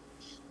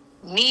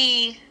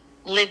 Me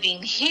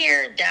living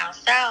here down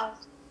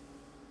south,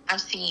 I'm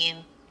seeing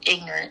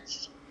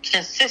ignorance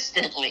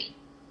consistently.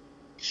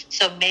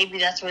 So maybe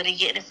that's where they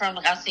get it from.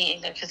 Like I'm seeing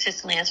ignorance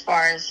consistently as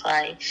far as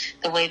like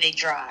the way they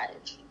drive.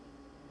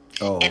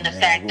 Oh, and the man.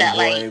 fact that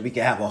like we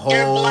can have a whole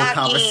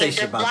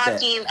conversation about that.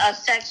 They're blocking a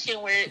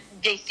section where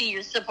they see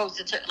you're supposed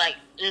to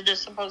they're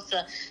supposed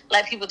to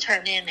let people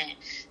turn in. And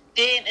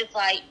then it's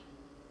like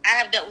I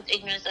have dealt with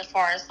ignorance as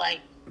far as like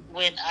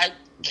when I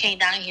came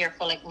down here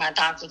for like my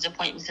doctor's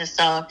appointments and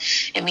stuff,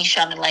 and me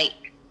trying to like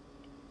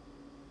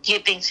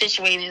get things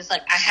situated. It's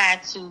like I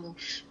had to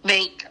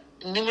make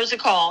numerous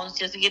calls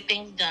just to get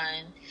things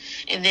done.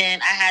 And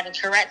then I had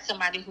to correct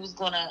somebody who's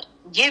going to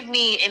give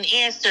me an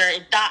answer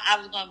and thought I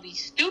was going to be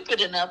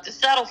stupid enough to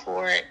settle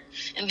for it.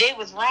 And they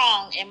was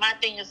wrong. And my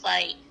thing is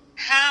like,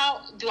 how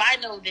do I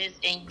know this?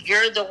 And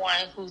you're the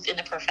one who's in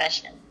the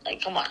profession.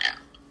 Like, come on now.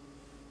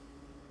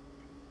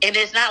 And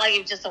it's not like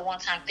it was just a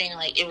one-time thing.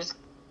 Like, it was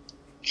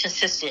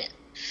consistent.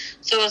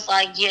 So it's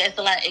like, yeah, it's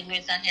a lot of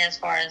ignorance out here as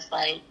far as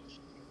like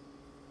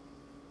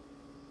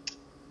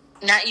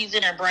not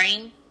using their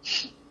brain.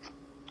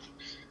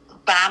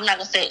 But I'm not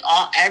gonna say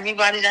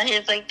everybody down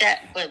here is like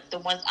that. But the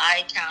ones I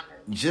encountered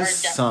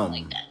just are some,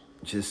 like that.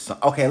 Just some.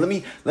 Okay,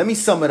 let me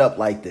sum it up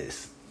like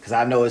this, because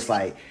I know it's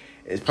like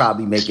it's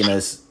probably making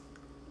us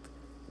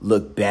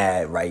look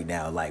bad right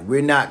now. Like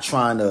we're not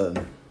trying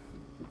to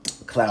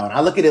clown.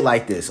 I look at it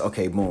like this.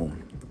 Okay,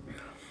 boom.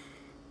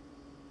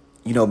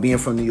 You know, being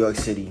from New York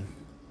City,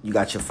 you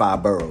got your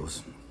 5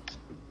 boroughs.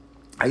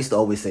 I used to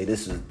always say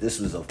this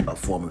was a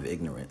form of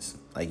ignorance.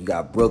 Like you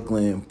got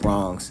Brooklyn,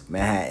 Bronx,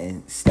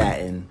 Manhattan,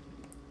 Staten,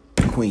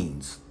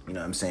 Queens. You know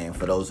what I'm saying?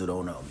 For those who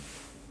don't know.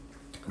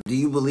 Do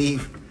you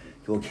believe,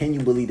 or can you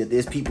believe that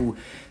there's people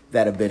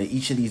that have been in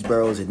each of these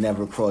boroughs and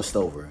never crossed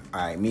over?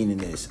 All right, meaning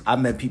this. I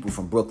met people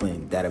from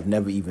Brooklyn that have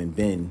never even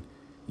been,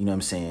 you know what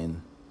I'm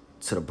saying,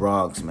 to the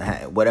Bronx,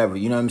 Manhattan, whatever.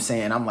 You know what I'm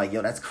saying? And I'm like,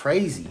 yo, that's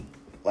crazy.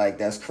 Like,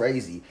 that's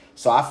crazy.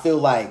 So I feel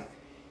like,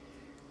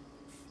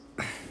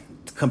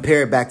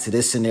 compare it back to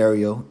this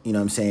scenario, you know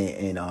what I'm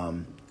saying?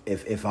 And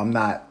if I'm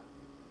not,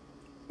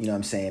 you know what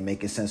I'm saying,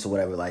 making sense or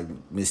whatever, like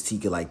Miss T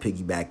could like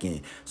piggyback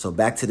in. So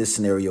back to this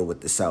scenario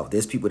with the South.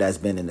 There's people that's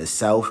been in the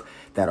South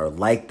that are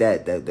like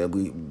that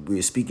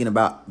we're speaking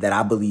about, that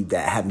I believe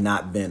that have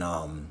not been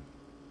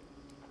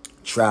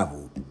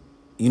traveled.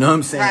 You know what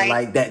I'm saying? Right.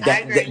 Like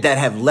that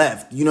have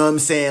left. You know what I'm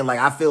saying? Like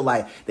I feel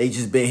like they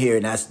just been here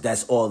and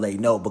that's all they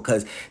know,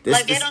 because they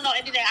don't know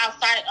anything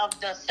outside of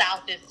the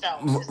South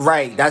itself.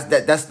 Right.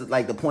 That's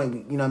like the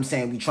point. You know what I'm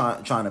saying? We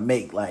trying to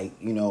make, like,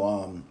 you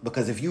know,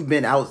 because if you've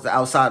been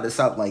outside the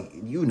South, like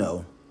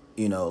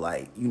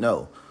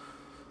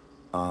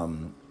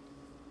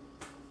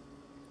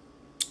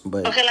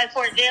but okay, like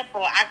for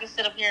example, I can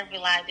sit up here and be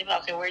like,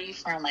 okay, where are you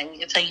from? Like we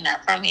can tell you're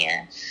not from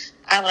here.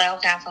 I'm like,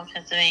 okay, I'm from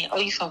Pennsylvania. Oh,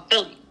 you from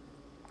Philly?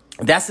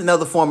 That's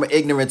another form of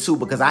ignorance too,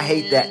 because I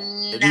hate that.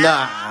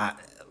 Nah.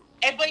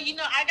 But you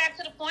know, I got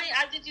to the point.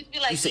 I just used to be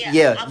like, I'm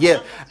from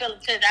Philly,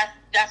 because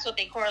that's what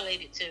they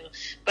correlated to.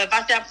 But if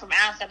I say I'm from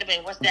outside the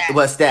Bay, what's that?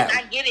 What's that? And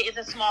I get it. It's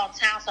a small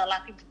town, so a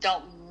lot of people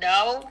don't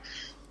know.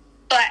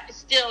 But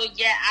still,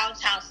 yeah, our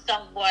town's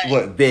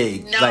somewhat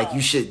big. No. Like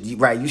you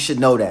should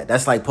know that.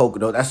 That's like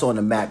Pocono. That's on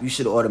the map. You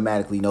should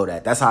automatically know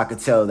that. That's how I could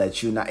tell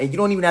that you're not. And you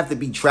don't even have to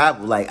be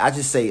traveled. Like I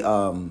just say,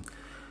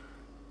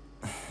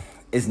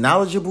 is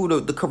knowledgeable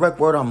the correct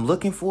word I'm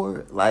looking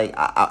for? Like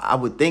I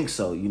would think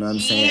so. You know what I'm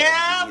saying?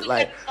 Yeah, because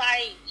like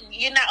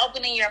you're not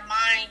opening your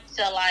mind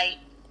to like,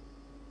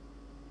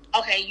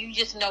 okay, you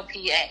just know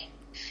PA.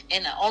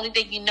 And the only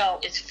thing you know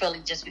is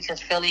Philly, just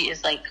because Philly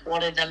is like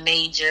one of the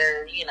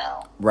major, you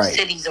know,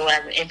 cities or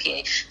whatever in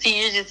PA. So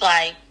you're just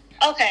like,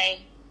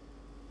 okay,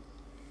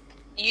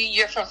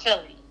 you're from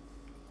Philly.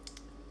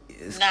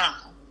 Nah,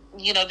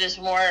 you know, there's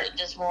more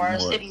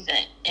cities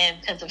in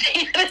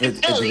Pennsylvania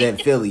than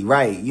Philly,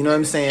 right? You know what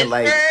I'm saying?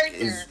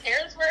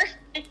 Harrisburg.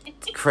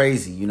 It's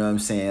crazy. You know what I'm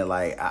saying?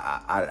 Like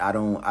I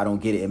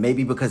don't get it, and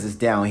maybe because it's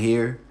down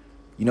here.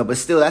 You know, but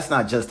still, that's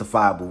not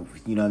justifiable.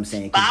 You know what I'm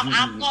saying? But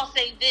I'm going to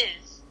say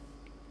this.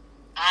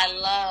 I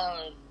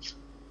love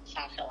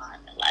South Carolina.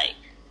 Like,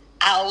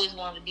 I always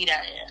wanted to be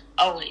there.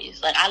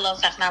 Always. Like, I love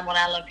South Carolina when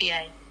I love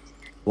PA.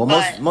 Well,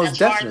 most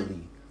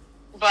definitely.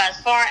 But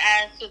as far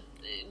as,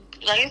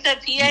 like I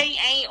said, PA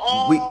ain't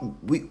all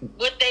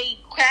what they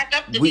crack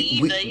up to be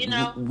either, you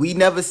know? We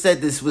never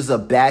said this was a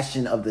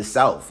bastion of the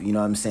South. You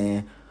know what I'm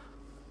saying?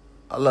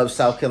 I love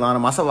South Carolina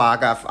myself. I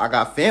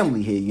got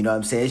family here. You know what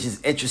I'm saying? It's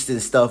just interesting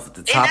stuff.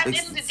 The topics. And at the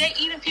end of the day,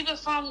 even people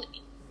from,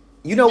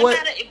 you know what?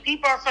 No matter if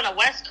people are from the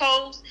West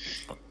Coast,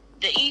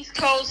 the East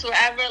Coast,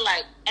 wherever,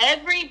 like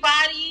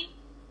everybody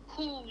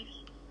who's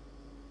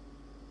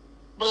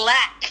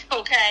black,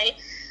 okay,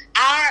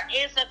 Our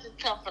ancestors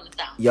come from the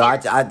South.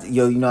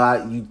 Yo,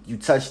 you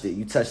touched it.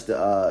 You touched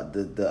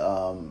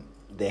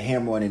the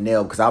hammer on the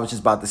nail, because I was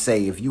just about to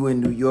say, if you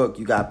in New York,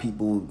 you got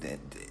people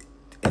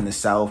in the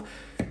South,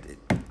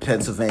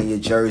 Pennsylvania,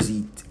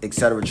 Jersey,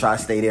 etc.,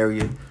 tri-state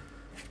area.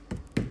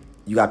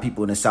 You got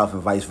people in the South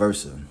and vice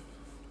versa.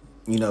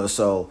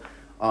 So,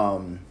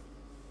 and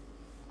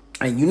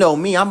you know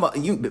me,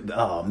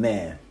 oh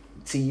man.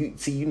 See,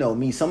 you know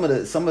me. Some of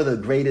the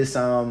greatest,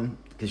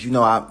 because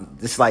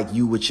it's like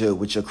you with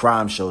your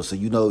crime show. So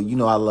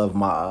I love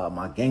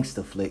my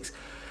gangster flicks.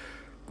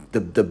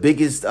 The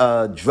biggest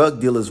drug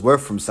dealers were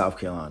from South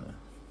Carolina.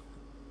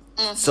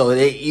 Mm-hmm. So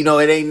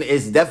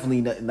it's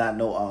definitely not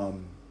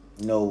no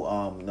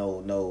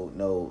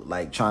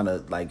like trying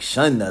to like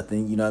shun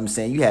nothing. You know what I'm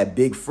saying? You had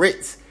Big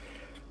Fritz,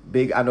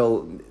 I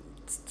know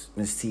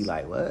Miss T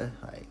like what?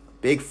 Like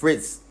Big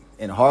Fritz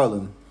in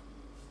Harlem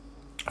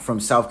from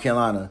South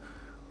Carolina,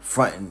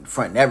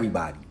 fronting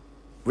everybody.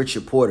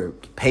 Richard Porter,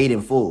 Paid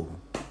in Full.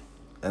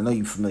 I know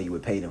you're familiar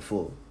with Paid in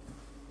Full.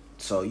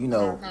 So,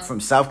 from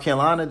South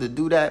Carolina to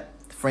do that,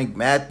 Frank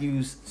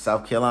Matthews,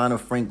 South Carolina,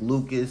 Frank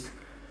Lucas,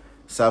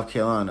 South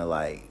Carolina,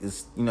 like,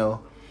 it's,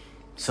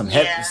 some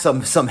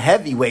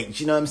heavyweights,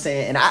 you know what I'm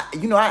saying? And I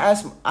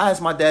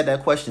asked my dad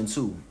that question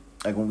too.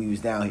 Like when we was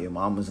down here,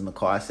 Mom was in the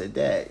car, I said,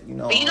 Dad,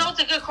 But it's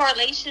a good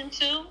correlation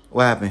too?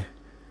 What happened?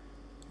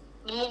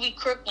 The movie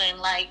Crooklyn,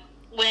 like,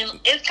 when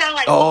it's kind of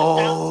like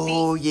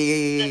the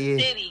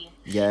city.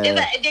 Yeah. It's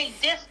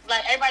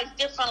like everybody's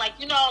different. Like,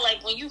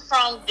 like when you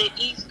from the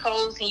East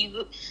Coast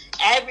and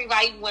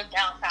everybody went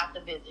down south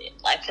to visit.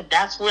 Like, 'cause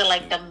that's where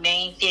like the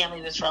main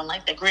family was from,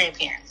 like the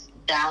grandparents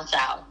down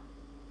south.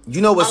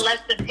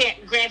 Unless the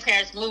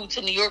grandparents moved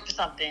to New York or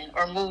something,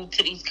 or moved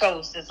to the East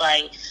Coast, it's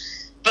like,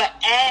 but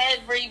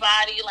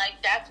everybody, like,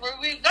 that's where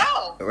we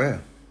go. Yeah.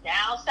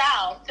 Down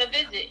south to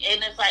visit,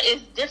 and it's like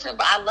it's different,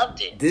 but I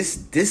loved it.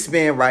 This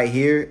man right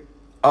here,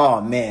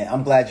 oh man,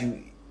 I'm glad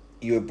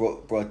you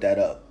brought that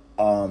up.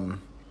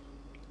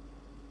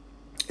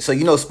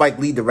 So Spike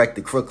Lee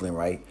directed Crooklyn,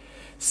 right?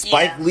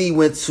 Spike Lee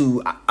went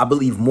to, I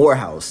believe,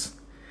 Morehouse.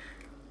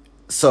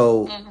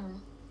 So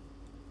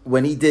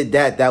when he did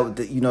that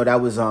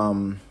was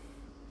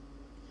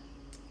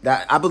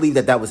that I believe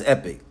that was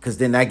epic, because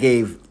then that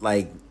gave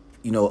like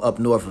up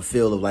north a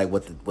feel of like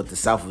what the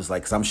South was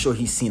like, because I'm sure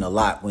he's seen a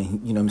lot when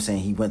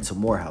he went to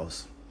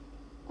Morehouse.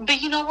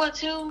 But you know what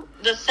too,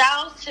 the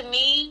South to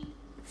me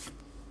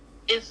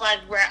is like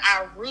where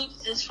our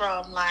roots is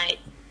from. Like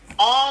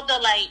all the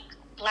like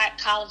black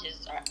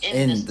colleges are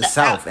in the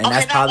South, and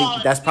that's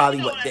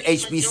probably what the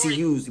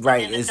HBCUs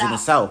is in the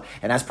South,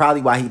 and that's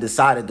probably why he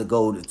decided to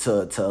go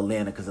to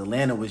Atlanta, because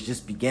Atlanta was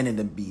just beginning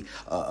to be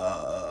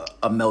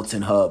a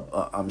melting hub.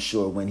 I'm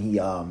sure when he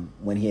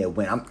had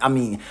went.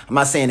 I'm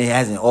not saying it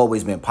hasn't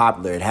always been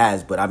popular. It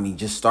has, but I mean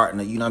just starting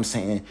to, what I'm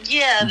saying.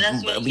 Yeah,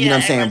 that's what. You know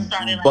what I'm saying?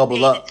 Started,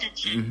 bubble up.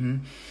 Mm-hmm.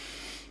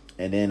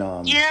 And then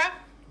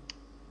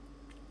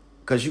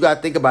because you got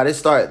to think about it.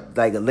 Start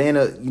like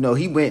Atlanta.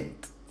 He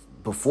went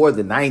before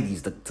the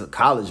 90s to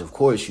college, of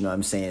course, you know what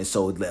I'm saying?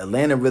 So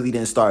Atlanta really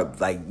didn't start,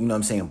 like,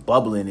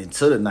 bubbling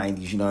into the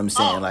 90s, you know what I'm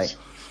saying? Like,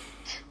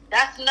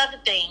 that's another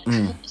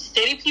thing.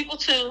 City people,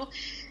 too.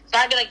 So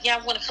I'd be like, yeah,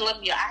 I'm going to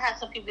Columbia. I had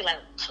some people be like,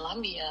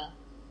 Columbia?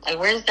 Like,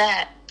 where's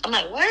that? I'm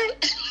like,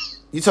 what?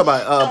 You talk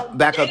about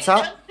back up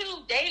top?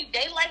 They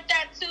like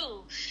that,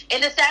 too.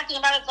 And the sad thing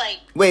about it is, like...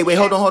 Wait,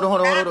 hold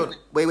on.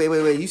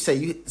 Wait.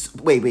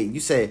 You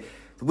said...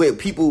 Wait,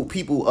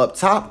 people up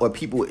top, or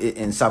people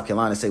in South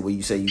Carolina say what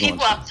you say you going?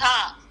 People up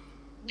top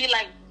be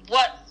like,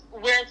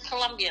 where's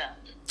Columbia?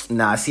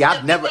 Nah, see,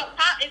 I've never.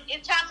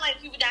 It's kind of like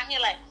people down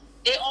here, like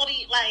they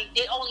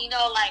only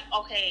know like,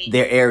 okay,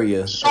 their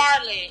area,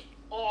 Charlotte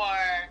or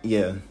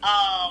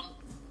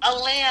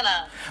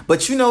Atlanta.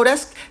 But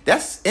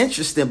that's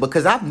interesting,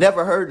 because I've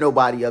never heard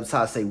nobody up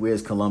top say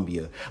where's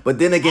Columbia. But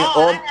then again,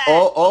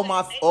 all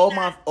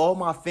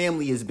my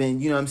family has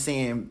been, you know what I'm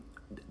saying,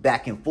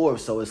 back and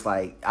forth, so it's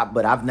like,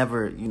 but I've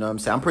never, you know what I'm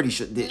saying, I'm pretty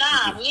sure. I'm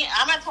not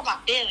talking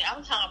about family.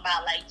 I'm talking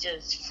about like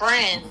just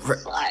friends,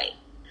 like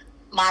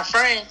my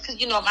friends,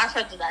 because my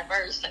friends are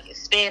diverse, like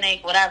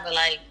Hispanic, whatever,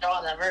 like they're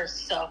all diverse.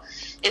 So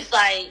it's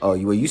like,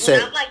 you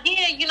said, I'm like, when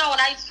I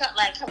used to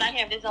come down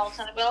here and visit all the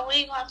time, but where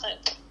you going? I was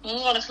like, I'm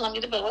going to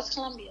Columbia, but what's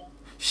Columbia?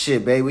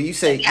 Shit, babe, when you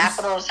say the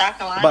capital of South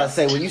Carolina. About to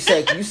say, when you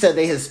said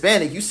they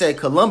Hispanic, you said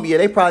Columbia,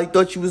 they probably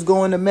thought you was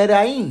going to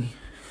Medellin.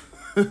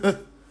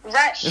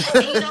 Right.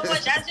 And you know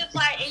what? That's just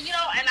like, and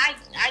I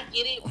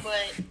get it,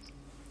 but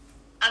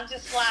I'm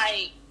just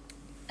like,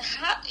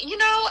 and you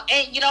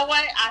know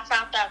what? I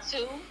found out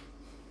too.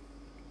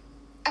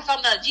 I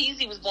found out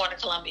Jeezy was born in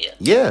Columbia.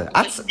 Yeah,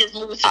 he just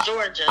moved to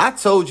Georgia. I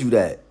told you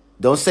that.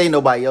 Don't say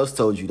nobody else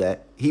told you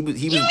that. He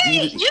was. You told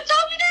me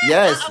that.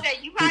 Yes. Okay,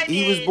 you probably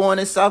He did. was born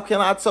in South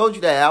Carolina. I told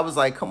you that. I was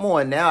like, come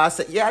on now. I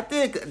said, yeah, I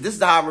did. This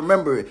is how I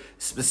remember it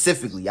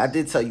specifically. I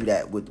did tell you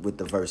that with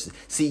the verses.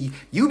 See,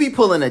 you be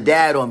pulling a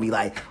dad on me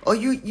like, oh,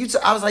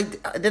 I was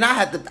like, then I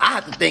had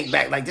to think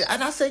back like this.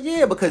 And I said,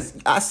 yeah, because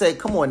I said,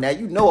 come on now,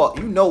 you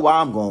know why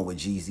I'm going with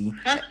Jeezy.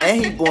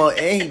 And he born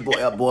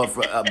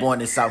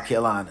in South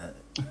Carolina.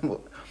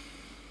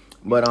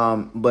 But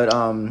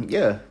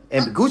yeah.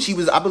 And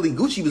I believe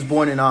Gucci was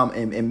born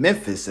in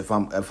Memphis, if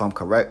I'm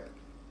correct.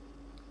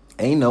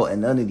 Ain't no,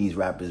 and none of these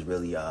rappers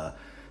really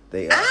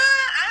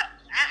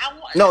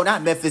no,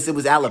 not Memphis. It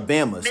was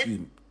Alabama. Excuse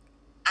me.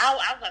 I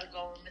was gonna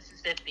go with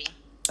Mississippi.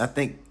 I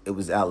think it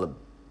was Alabama.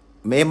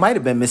 It might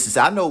have been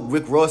Mississippi. I know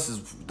Rick Ross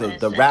is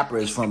the rapper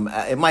is from.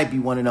 It might be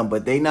one of them,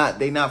 but they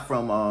not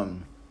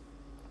from.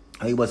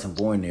 He wasn't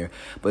born there,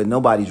 but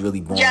nobody's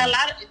really born. Yeah, a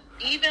lot of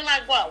even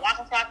like what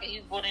Waka Flocka.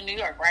 He's born in New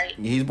York, right?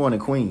 He's born in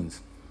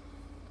Queens,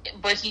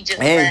 but he just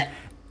rap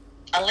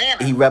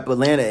Atlanta. He rep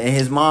Atlanta, and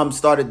his mom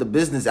started the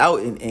business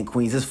out in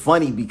Queens. It's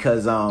funny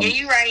because yeah,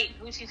 you right.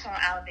 Gucci's from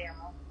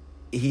Alabama.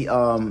 He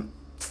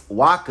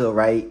Waka,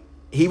 right?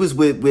 He was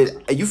with.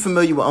 Are you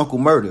familiar with Uncle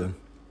Murder?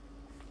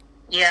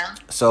 Yeah.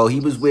 So he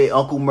was with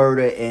Uncle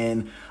Murder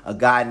and a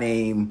guy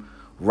named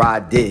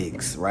Rod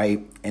Diggs,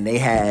 right? And they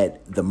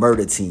had the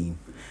Murder Team.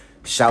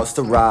 Shouts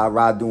to Rod.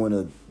 Rod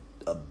doing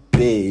a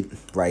bid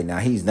right now.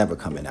 He's never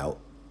coming out.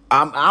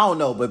 I don't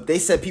know, but they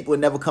said people are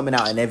never coming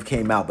out and never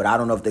came out, but I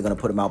don't know if they're going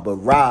to put him out. But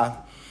Ra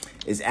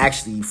is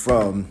actually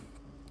from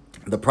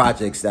the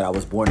projects that I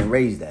was born and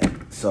raised at.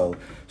 So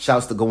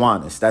shouts to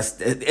Gowanus.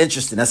 That's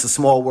interesting. That's a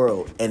small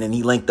world. And then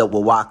he linked up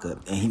with Waka,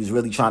 and he was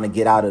really trying to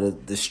get out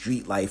of the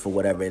street life or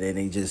whatever, and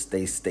then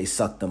they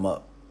sucked him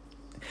up.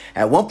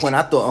 At one point,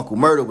 I thought Uncle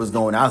Murder was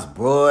going. I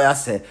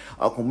said,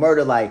 Uncle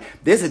Murder, like,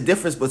 there's a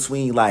difference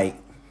between, like,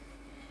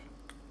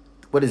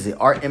 what is it?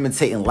 Art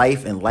imitating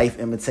life and life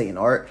imitating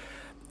art.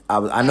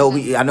 I know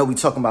we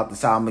talking about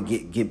this. How I'm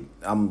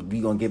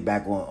gonna get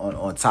back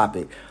on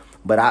topic,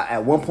 but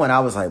at one point I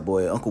was like,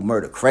 boy, Uncle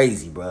Murder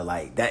crazy, bro.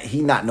 Like that,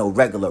 he not no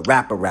regular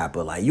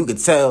rapper. Like you could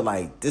tell,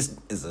 like this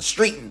is a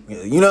street.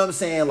 You know what I'm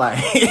saying? Like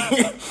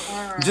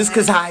just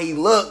cause how he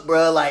looked,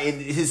 bro. Like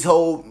his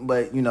whole,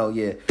 but you know,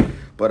 yeah.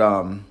 But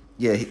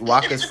yeah,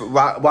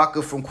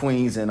 Waka from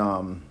Queens,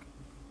 and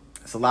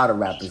it's a lot of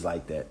rappers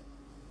like that.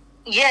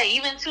 Yeah,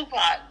 even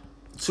Tupac.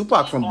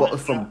 Tupac from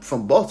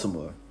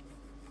Baltimore.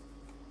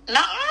 No.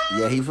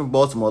 Yeah, he's from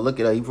Baltimore. Look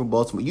at her. He's from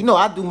Baltimore. You know,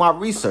 I do my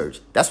research.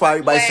 That's why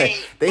everybody say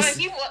they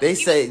say he was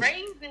raised in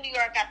New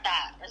York, I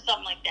thought, or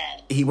something like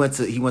that. He went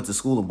to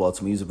school in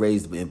Baltimore. He was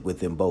raised with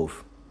them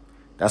both.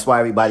 That's why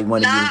everybody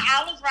wanted.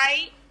 I was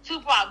right.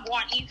 Tupac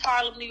born East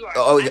Harlem, New York.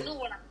 I knew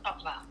what I'm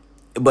talking about.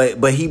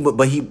 But he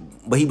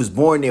was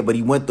born there. But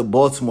he went to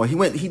Baltimore.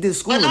 He did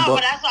school in Baltimore.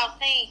 But that's what I was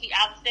saying.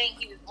 I was saying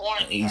he was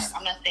born in New York.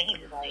 I'm not saying he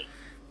was like.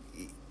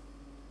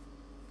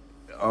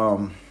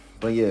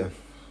 But yeah.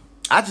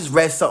 I just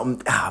read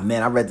something.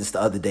 Man, I read this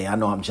the other day. I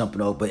know I'm jumping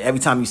over, but every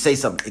time you say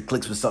something, it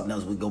clicks with something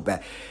else. We go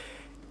back.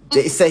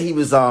 They say he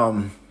was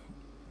when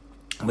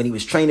he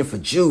was training for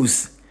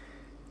Juice,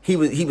 he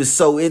was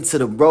so into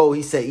the role.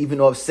 He said even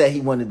Offset,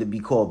 he wanted to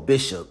be called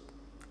Bishop,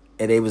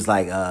 and they was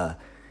like,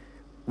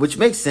 which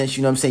makes sense.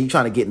 You know what I'm saying? You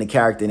trying to get in the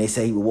character, and they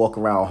say he would walk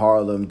around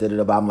Harlem.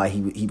 I'm like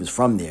he was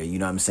from there. You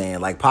know what I'm saying?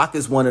 Like Pac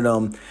is one of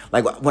them.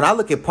 Like when I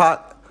look at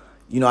Pac,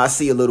 you know, I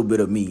see a little bit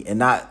of me, and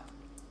not.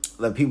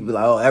 Like people be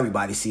like, oh,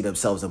 everybody see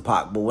themselves in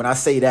Pac. But when I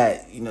say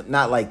that, you know,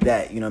 not like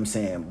that, you know what I'm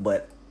saying?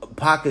 But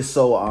Pac is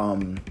so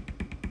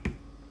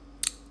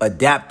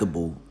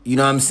adaptable. You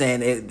know what I'm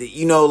saying?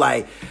 You know,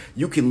 like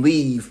you can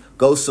leave,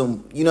 go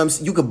some, you know what I'm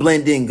saying? You can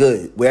blend in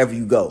good wherever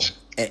you go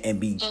and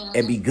be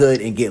good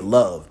and get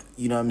loved.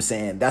 You know what I'm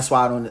saying? That's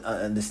why I don't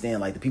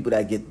understand. Like the people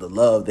that get the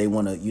love, they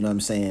want to, you know what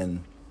I'm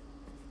saying,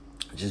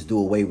 just do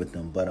away with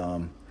them. But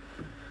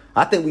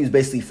I think we was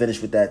basically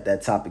finished with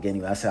that topic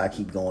anyway. I said I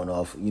keep going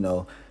off, you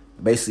know.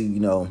 Basically, you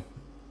know,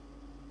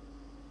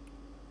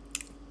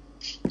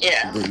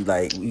 yeah,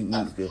 like we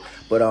good.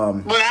 But what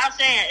I'm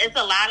saying, it's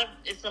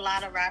a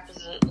lot of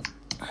rappers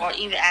or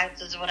even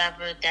actors or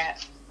whatever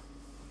that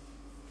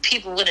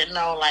people wouldn't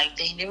know, like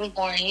they was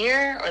born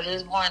here or they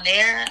was born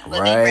there,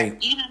 but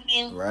right? You know what I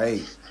mean?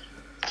 Right.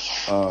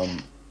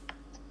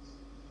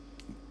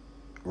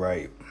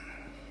 Right.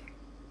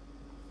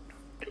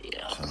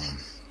 Yeah.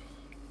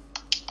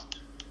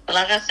 But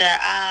like I said,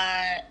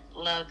 I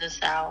love the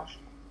South.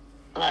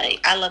 Like,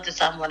 I love the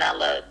South more than I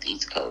love the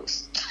East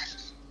Coast.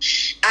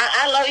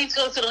 I love East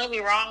Coast, so don't get me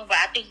wrong, but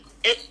I think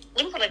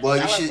let me put it like well,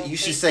 you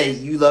should say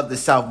you love the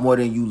South more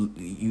than you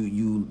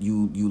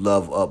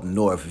love up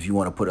north, if you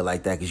want to put it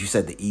like that, because you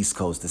said the East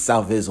Coast. The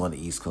South is on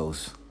the East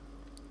Coast.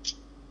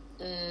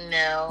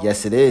 No.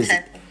 Yes, it is.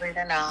 Technically,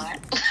 they're not.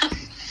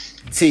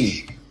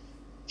 T.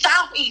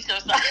 Southeast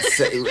or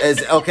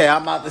something. Okay,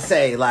 I'm about to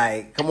say,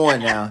 like, come on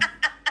now.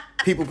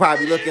 People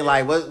probably looking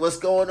like, what's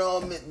going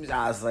on?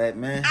 I was like,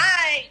 man.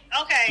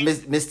 Okay.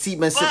 Miss T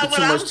been sipping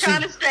too much tea.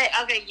 I'm trying to say,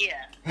 okay,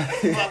 yeah.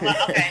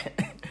 Well, okay.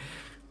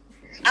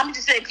 I'm gonna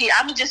just say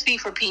I'm gonna just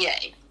speak for PA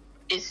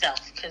itself,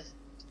 because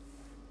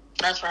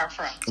That's where I'm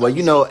from. So well,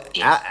 you know,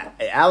 yeah.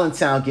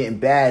 Allentown getting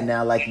bad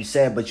now, like you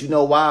said, but you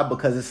know why?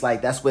 Because it's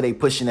like that's where they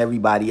pushing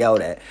everybody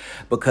out at.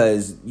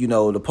 Because you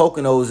know the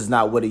Poconos is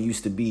not what it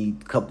used to be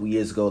a couple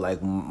years ago.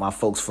 Like my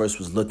folks first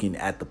was looking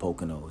at the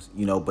Poconos,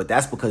 you know, but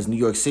that's because New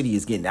York City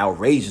is getting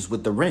outrageous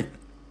with the rent.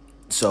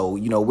 So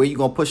you know where you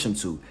gonna push them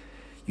to?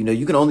 You know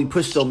you can only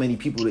push so many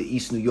people to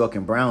East New York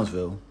and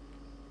Brownsville.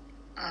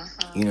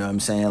 You know what I'm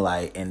saying?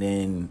 Like, and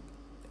then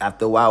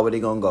after a while, where they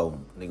gonna go?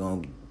 They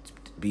gonna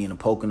be in the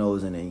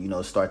Poconos and then, you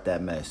know, start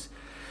that mess.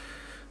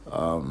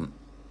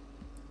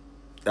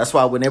 That's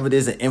why whenever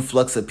there's an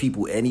influx of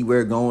people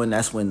anywhere going,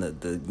 that's when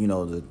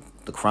the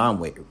crime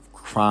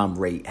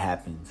rate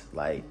happens.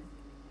 Like,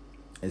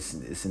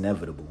 it's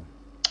inevitable.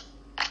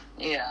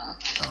 Yeah.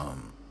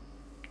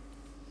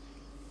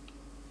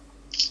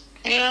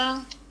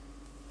 Yeah.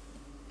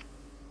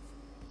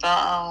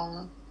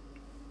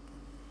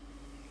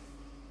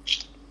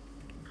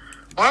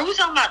 Weren't we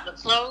talking about the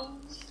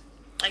clothes?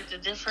 Like the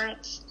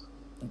difference?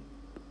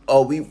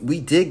 Oh, we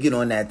did get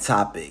on that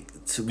topic.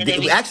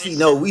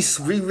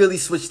 We really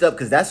switched up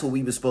because that's what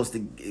we were supposed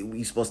to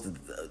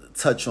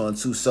touch on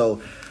too.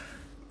 So,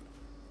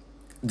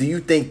 do you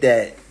think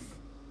that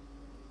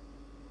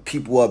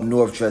people up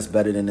north dress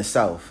better than the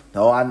south?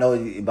 Oh, I know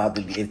about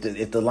the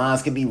if the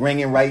lines could be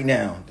ringing right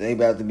now, they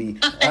about to be.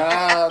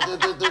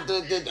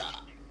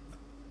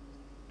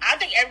 I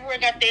think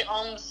everyone got their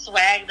own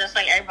swag. That's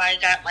like everybody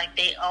got like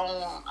their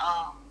own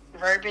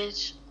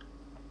verbiage.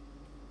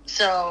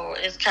 So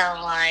it's kind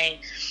of like,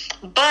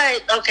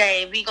 but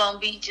okay, we gonna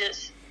be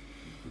just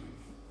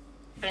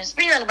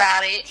transparent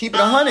about it. Keep it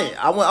 100.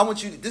 I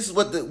want you. This is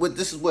what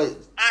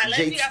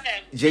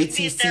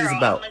JTC is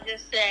about. I'm gonna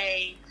just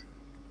say,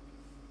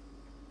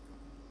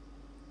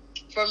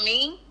 for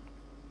me,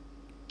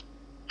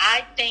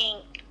 I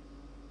think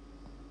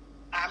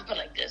I'm put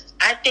like this.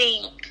 I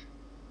think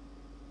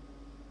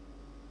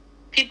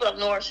people up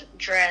north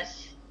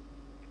dress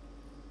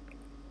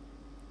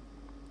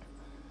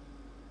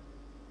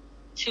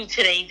to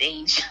today's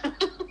age.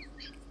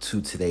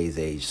 To today's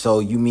age. So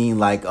you mean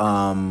like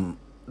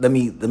let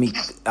me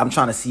I'm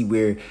trying to see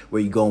where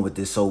you're going with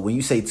this. So when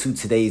you say to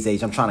today's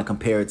age, I'm trying to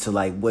compare it to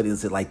like what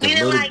is it like the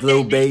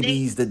little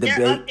babies, the they're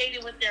debate.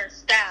 updated with their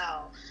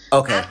style.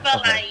 Okay. I feel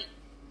like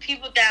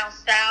people down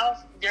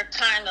south, they're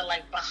kind of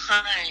like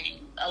behind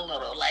a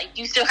little. Like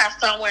you still have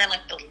somewhere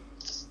like the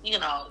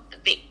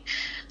big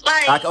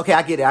like. Okay,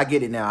 I get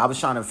it now. I was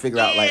trying to figure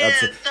out like up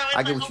to. So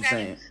I get what you're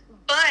saying.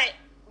 But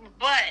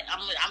I'm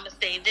gonna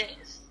say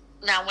this.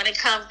 Now, when it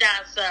comes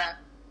down to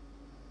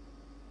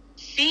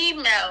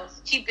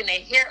females keeping their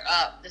hair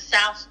up, the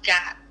South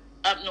got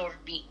up north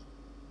beat.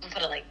 I'll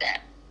put it like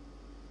that.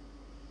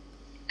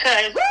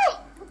 Cause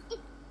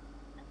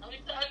let me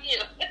tell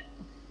you,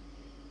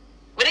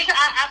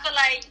 I feel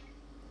like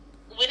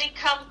when it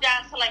comes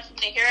down to like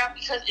keeping your hair up,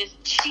 because it's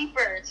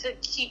cheaper to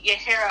keep your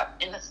hair up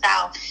in the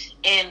South,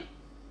 and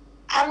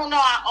I don't know.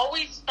 I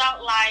always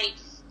felt like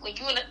when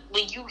you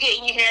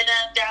getting your hair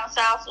done down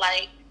south,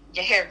 like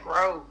your hair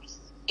grows,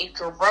 it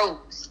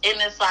grows,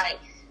 and it's like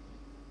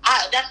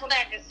that's what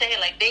I can say.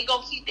 Like they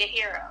gonna keep their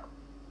hair up,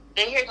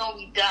 their hair gonna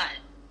be done.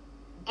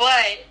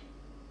 But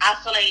I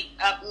feel like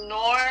up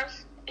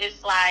north,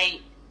 it's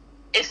like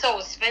it's so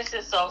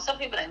expensive. So some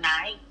people are like,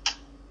 nah,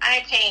 I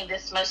ain't paying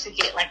this much to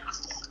get like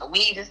a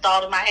weave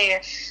installed in my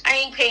hair. I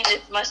ain't paying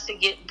this much to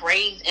get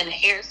braids and the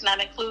hair's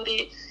not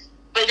included.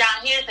 But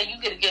down here, so you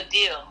get a good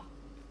deal.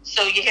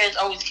 So your hair is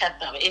always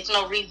kept up. It's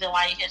no reason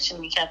why your hair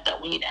shouldn't be kept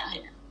up when you're down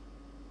here.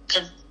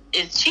 Because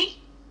it's cheap.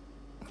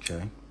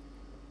 Okay.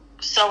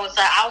 So it's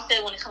like, I would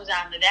say when it comes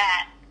down to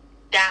that,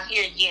 down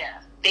here,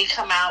 yeah. They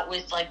come out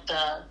with like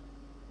the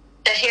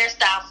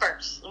hairstyle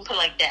first. Let me put it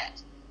like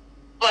that.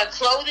 But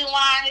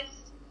clothing-wise,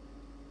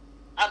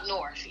 up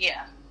north,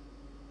 yeah.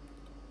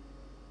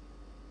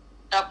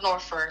 Up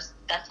north first,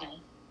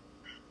 definitely.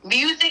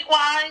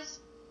 Music-wise,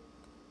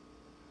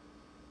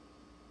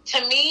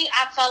 to me,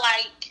 I feel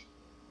like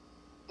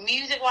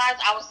music-wise,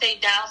 I would say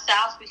down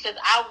south because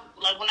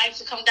when I used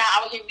to come down,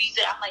 I would hear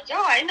music. I'm like, yo,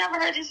 I ain't never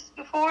heard this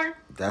before.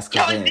 That's good.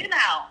 Yo, it's been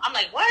out. I'm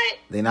like, what?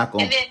 They not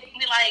going. And then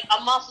maybe like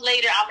a month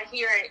later, I'm gonna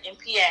hear it in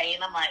PA,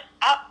 and I'm like,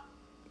 I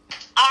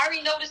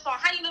already know this song.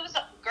 How you know this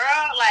song,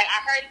 girl? Like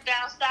I heard it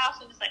down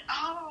south, and it's like,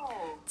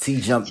 oh.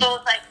 T jump. So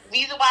it's like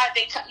music-wise,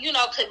 because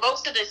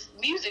most of this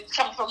music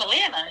coming from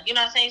Atlanta. You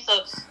know what I'm saying?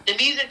 So the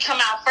music come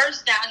out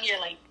first down here,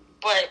 like,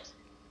 but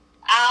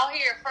I'll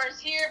hear it first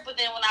here, but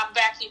then when I'm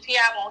back in PA,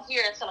 I won't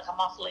hear it until like a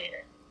month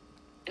later.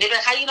 And they're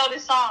like, how you know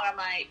this song? I'm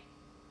like,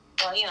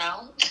 well,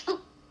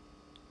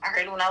 I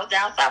heard it when I was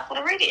down south on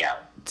the radio.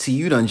 T,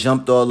 you done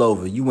jumped all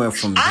over. You went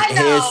from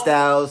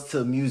hairstyles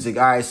to music.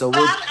 All right, so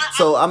I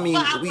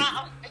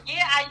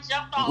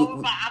jumped all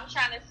over, but I'm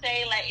trying to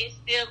say like it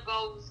still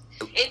goes.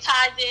 It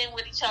ties in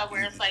with each other.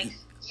 Where it's like,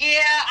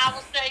 yeah, I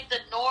would say the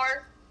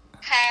North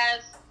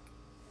has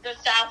the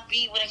South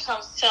beat when it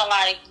comes to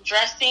like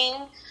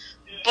dressing.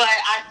 But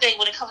I think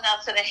when it comes down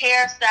to the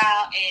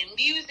hairstyle and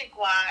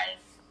music-wise,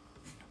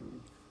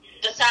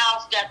 the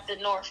South got the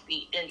North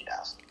beat. There you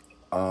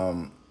go.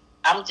 I'm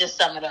just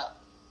summing it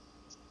up.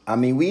 I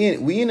mean,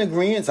 we in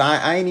agreement.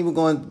 I ain't even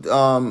going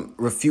to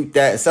refute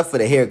that, except for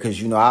the hair,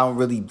 because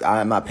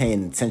I'm not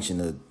paying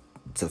attention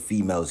to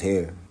females'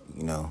 hair.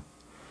 You know,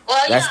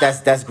 Well,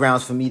 that's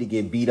grounds for me to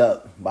get beat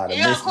up by the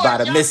of course, by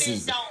the y'all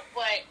misses. don't,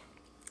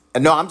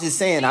 but No, I'm just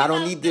saying I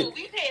don't need to.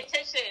 We pay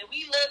attention.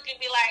 We look and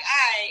be like,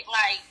 all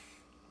right,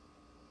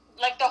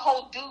 like the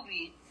whole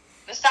doobie.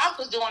 The South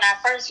was doing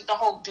that first with the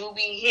whole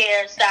doobie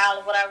hairstyle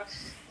or whatever.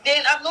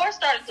 Then up north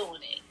started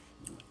doing it.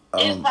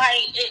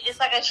 It's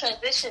like a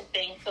transition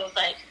thing. So it's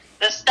like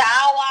the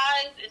style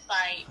wise, it's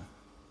like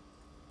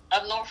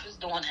up north is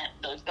doing that,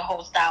 the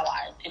whole style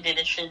wise, and then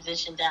it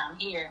transitioned down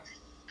here,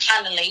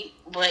 kind of late,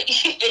 but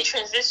it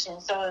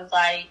transitioned. So it's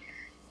like,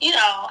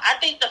 I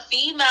think the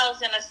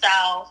females in the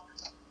South,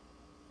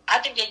 I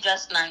think they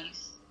dress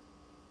nice.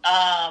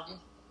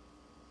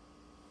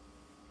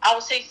 I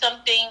would say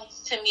some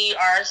things to me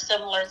are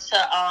similar to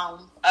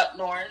up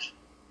north.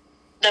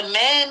 The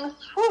men,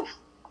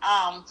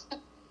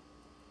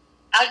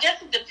 I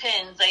guess it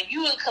depends. Like,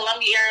 you in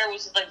Columbia area,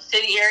 which is like the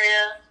city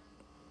area,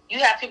 you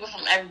have people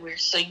from everywhere,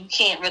 so you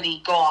can't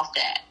really go off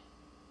that.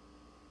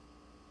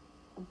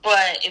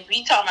 But if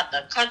we talk about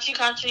the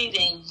country,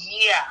 then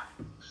yeah,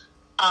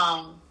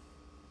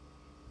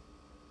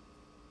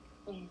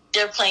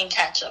 they're playing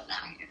catch up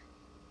now here.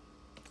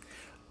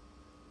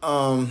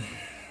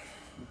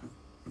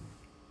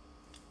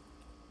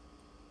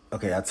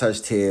 Okay, I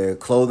touched hair,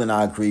 clothing.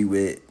 I agree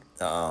with.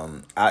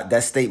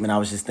 That statement I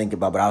was just thinking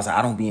about, but I was like,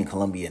 I don't be in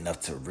Columbia enough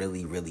to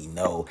really, really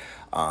know.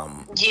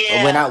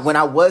 When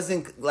I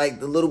wasn't, like,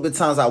 the little bit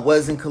times I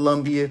was in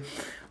Columbia,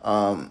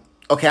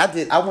 okay,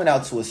 I went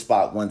out to a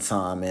spot one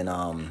time,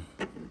 and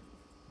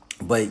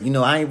but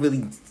I ain't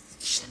really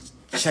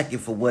checking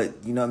for what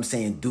what I'm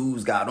saying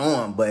dudes got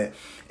on, but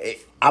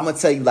I'm gonna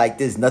tell you like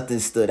this, nothing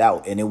stood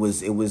out, and it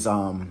was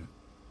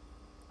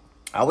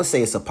I would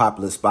say it's a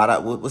popular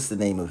spot. What's the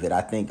name of it?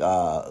 I think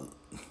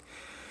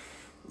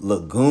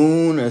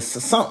Lagoon or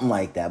something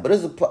like that. But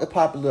it's a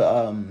popular,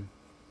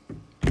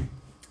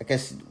 I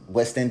guess,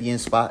 West Indian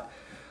spot.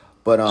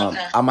 But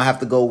okay. I'm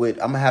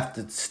gonna have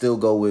to still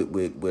go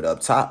with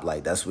up top.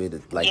 Like that's where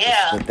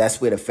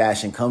that's where the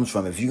fashion comes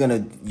from. If you're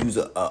gonna use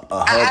a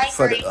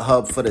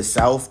hub for the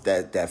South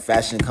that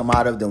fashion come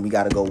out of, then we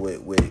gotta go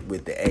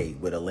with the A,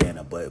 with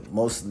Atlanta. But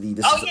mostly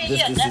this is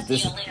Atlanta.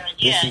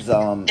 This is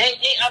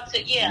they up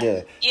to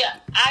yeah.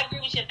 I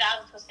agree with you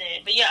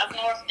 1,000%. But yeah, up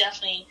north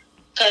definitely.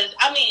 Because,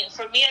 I mean,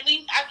 for me at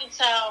least, I can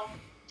tell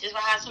just by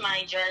how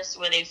somebody dress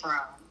where they from.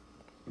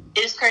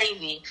 It's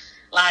crazy.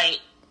 Like,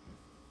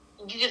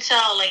 you can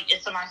tell, like,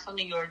 it's somebody from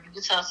New York. You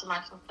can tell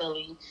somebody from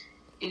Philly.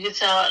 You can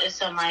tell it's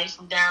somebody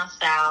from down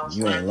south.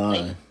 You ain't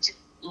lying. Like,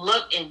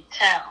 look and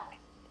tell.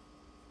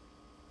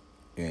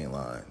 You ain't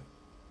lying.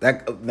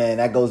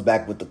 That goes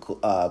back with the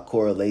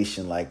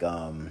correlation, like,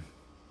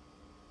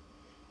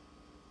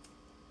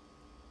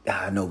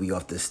 I know we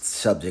off this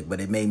subject, but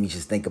it made me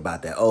just think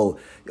about that. Oh,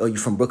 you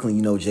from Brooklyn?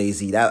 You know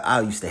Jay-Z.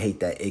 I used to hate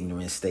that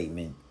ignorant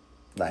statement.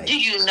 Like, do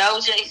you know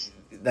Jay-Z?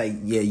 Like,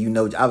 yeah,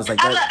 I was like,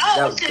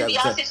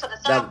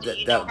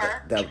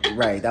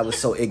 right. That was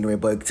so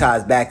ignorant, but it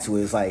ties back to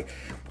it. It's like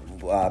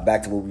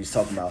back to what we was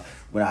talking about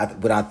when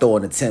I throw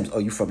in the Timbs. Oh,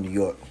 you from New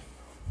York?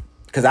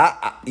 Because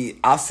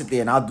I'll sit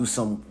there and I'll do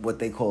some what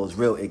they call is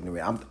real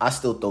ignorant. I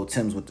still throw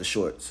Timbs with the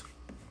shorts.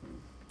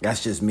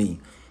 That's just me.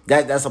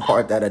 That's a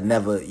part that I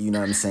never, you know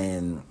what I'm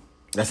saying?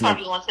 That's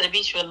probably going to the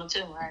beach with them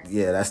too, right?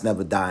 Yeah, that's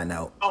never dying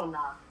out. Oh, no.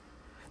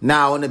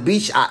 Now, on the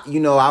beach,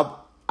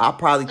 I'll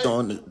probably throw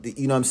in the,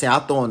 you know what I'm saying?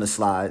 I'll throw in the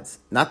slides.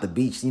 Not the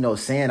beach,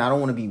 sand. I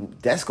don't want to be,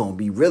 that's going to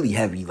be really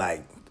heavy,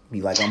 like, I'm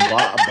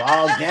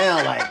bogged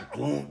down, like,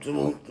 boom,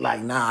 boom.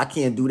 Like, nah, I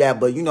can't do that.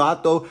 But, I'll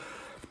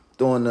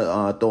throw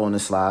in the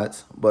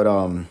slides. But,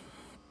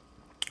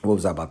 what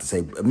was I about to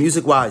say?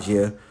 Music-wise,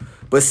 yeah.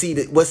 But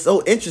see, what's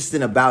so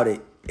interesting about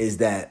it is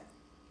that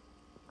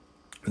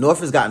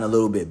North has gotten a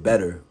little bit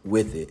better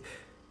with it.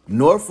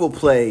 North will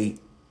play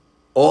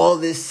all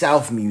this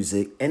South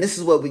music, and this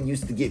is what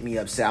used to get me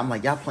upset. I'm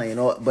like, y'all playing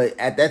all, but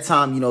at that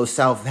time,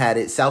 South had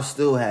it. South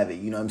still have it.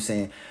 You know what I'm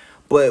saying?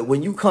 But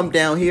when you come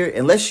down here,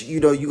 unless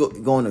you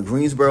go to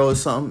Greensboro or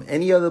something,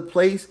 any other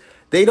place,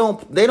 they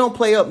don't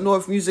play up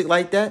North music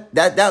like that.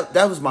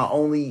 That was my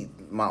only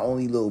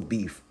little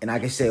beef. And I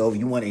can say, oh, if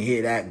you want to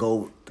hear that,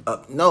 go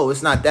up. No,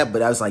 it's not that.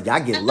 But I was like,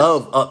 y'all get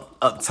love up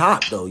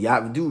top though.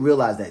 Y'all do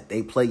realize that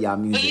they play y'all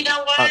music. But you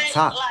know what? Up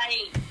top.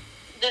 Like,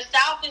 the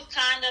South is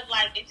kind of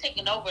like they're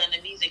taking over in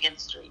the music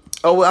industry.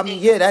 Oh, well, I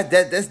mean, yeah,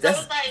 that's. So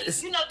it's like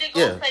they're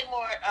gonna play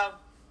more of.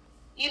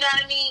 You know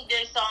what I mean?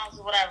 Their songs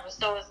or whatever.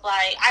 So it's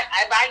like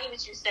I get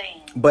what you're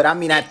saying. But I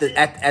mean, at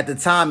the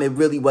time, it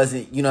really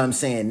wasn't. You know what I'm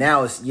saying?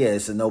 Now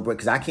it's a no break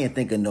because I can't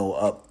think of no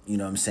up. You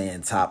know what I'm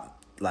saying? Top.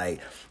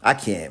 Like, I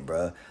can't,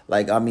 bro.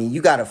 Like, I mean,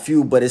 you got a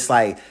few, but it's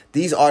like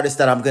these artists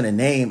that I'm gonna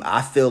name.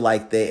 I feel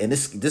like and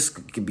this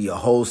could be a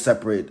whole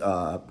separate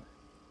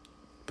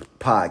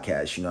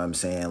podcast. You know what I'm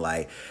saying?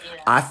 Like,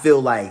 yeah. I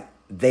feel like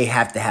they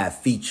have to have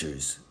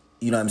features.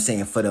 You know what I'm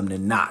saying, for them to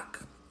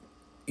knock.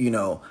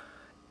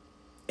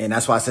 And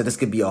that's why I said this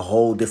could be a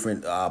whole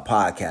different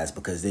podcast,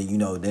 because then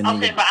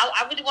Okay, but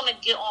I really want to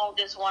get on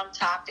this one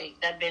topic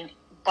that's been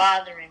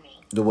bothering me.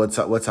 What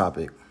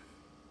topic?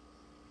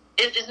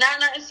 It's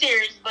not nothing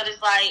serious, but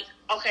it's like,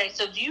 okay,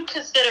 so do you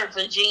consider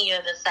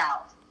Virginia the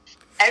South?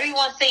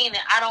 Everyone's saying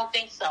that. I don't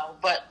think so,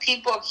 but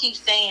people keep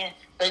saying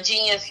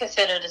Virginia is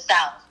considered the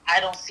South.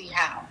 I don't see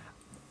how.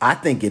 I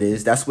think it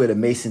is. That's where the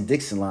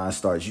Mason-Dixon line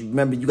starts. You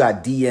remember, you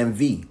got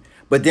DMV.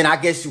 But then I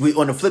guess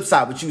on the flip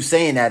side, what you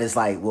saying that is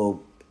like,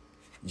 well,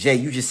 Jay,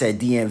 you just said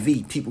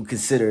DMV. People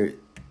consider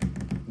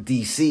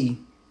DC,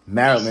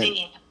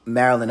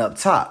 Maryland up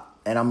top.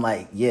 And I'm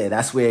like, yeah,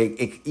 that's where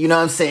it, you know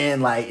what I'm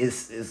saying? Like,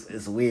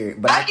 it's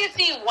weird. But I can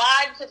see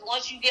why, because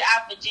once you get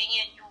out of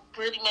Virginia, you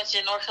pretty much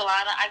in North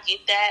Carolina. I get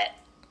that.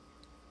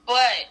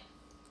 But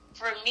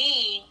for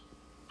me,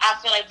 I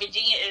feel like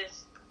Virginia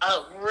is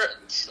a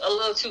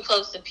little too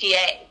close to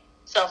PA.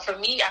 So for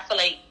me, I feel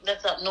like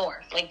that's up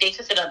north. Like, they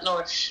consider up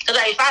north. Because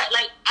like,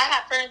 I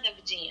have friends in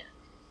Virginia.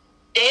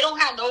 They don't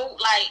have no,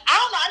 like, I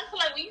don't know. I just feel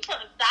like when you from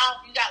the South,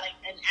 you got like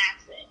an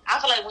accent. I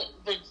feel like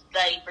when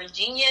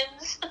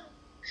Virginians,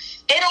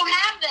 they don't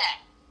have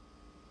that.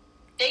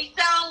 They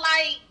sound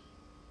like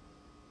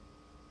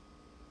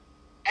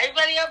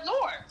everybody up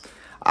north.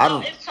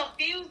 It's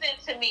confusing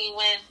to me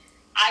when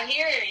I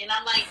hear it, and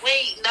I'm like,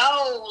 wait,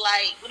 no,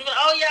 like,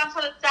 oh yeah, I'm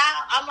from the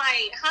South. I'm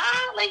like,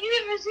 huh? Like, you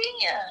in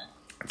Virginia?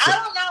 I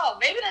don't know.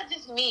 Maybe that's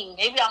just me.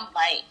 Maybe I'm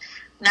like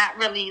not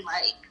really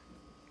like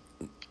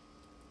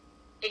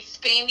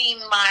expanding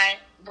my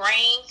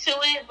brain to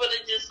it, but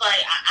it's just like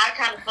I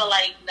kind of feel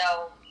like,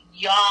 no,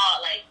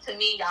 y'all, like, to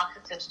me, y'all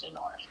consider the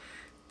North.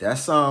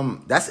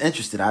 That's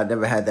interesting. I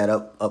never had that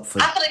up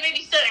for. I feel like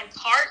maybe certain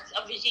parts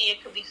of Virginia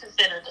could be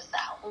considered the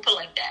South. We'll put it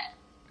like that.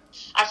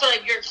 I feel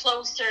like you're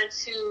closer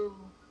to,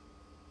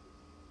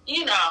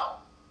 you know.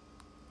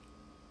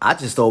 I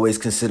just always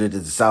considered it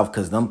the South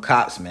because them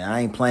cops, man.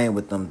 I ain't playing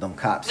with them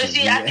cops. But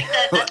see, I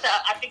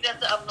think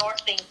that's the up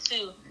north thing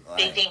too. Right.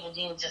 They think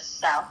Virginia's just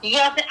South. You know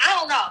what I'm saying? I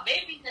don't know.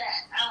 Maybe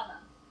that.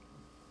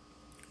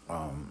 I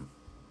don't know.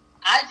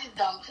 I just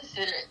don't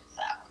consider it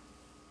South.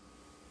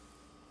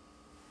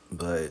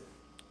 But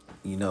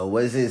you know,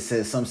 what is it? It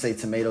says some say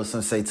tomato,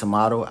 some say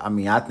tomato. I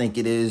mean, I think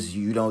it is.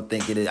 You don't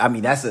think it is. I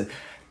mean, that's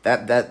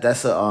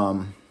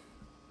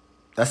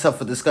up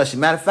for discussion.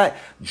 Matter of fact,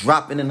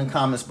 drop it in the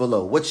comments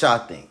below. What y'all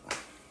think?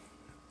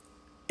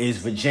 Is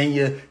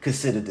Virginia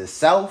considered the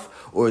South,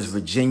 or is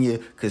Virginia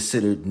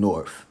considered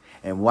North?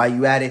 And while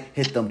you at it,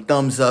 hit them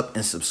thumbs up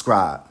and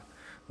subscribe.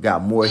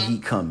 Got more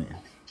heat coming.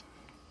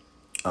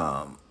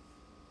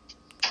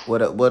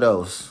 What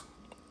else?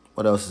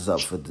 What else is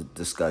up for the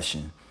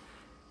discussion?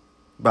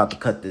 About to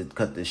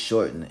cut this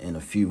short in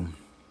a few.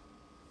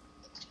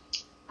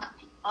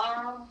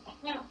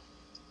 Yeah.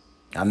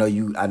 I know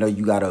you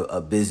got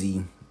a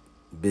busy.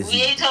 We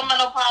ain't talking about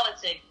no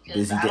politics.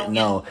 Busy day.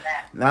 No,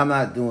 I'm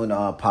not doing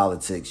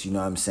politics. You know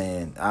what I'm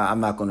saying? I'm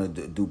not gonna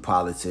do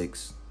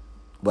politics.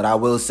 But I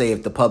will say,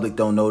 if the public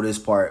don't know this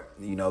part,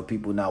 you know,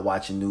 people not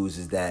watching news,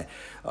 is that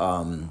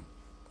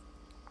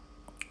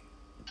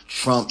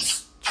Trump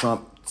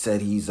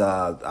said he's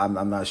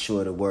I'm not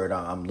sure the word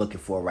I'm looking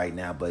for right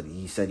now, but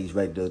he said he's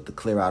ready to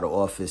clear out of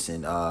office,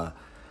 and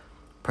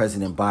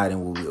President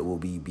Biden will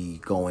be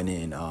going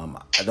in. And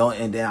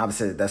then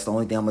obviously that's the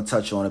only thing I'm gonna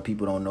touch on, if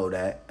people don't know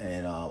that.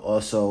 And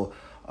also,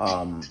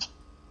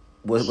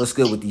 what's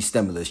good with these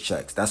stimulus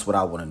checks? That's what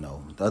I want to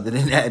know. Other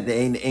than that, there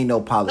ain't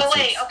no politics. So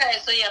wait, okay,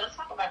 so yeah, let's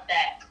talk about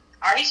that.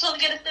 Are you supposed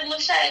to get a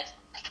stimulus check?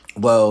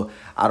 Well,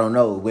 I don't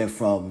know. It went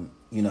from,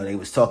 you know, they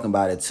was talking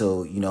about it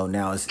till, you know,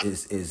 now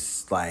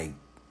it's like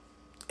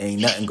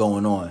ain't nothing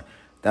going on.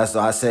 That's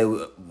why I say.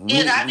 I've been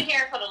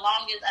hearing for the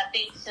longest, I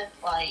think, since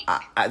like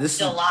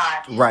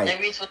July. Right. They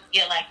were supposed to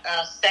get like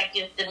a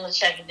second stimulus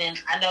check, and then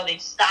I know they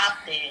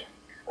stopped it,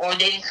 or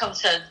they didn't come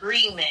to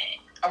agreement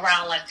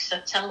around like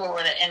September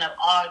or the end of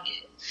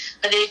August.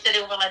 But they said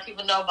they were going to let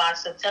people know by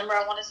September,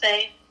 I want to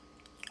say,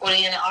 or the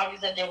end of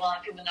August, that they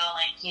want to let people know,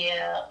 like,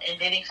 yeah, and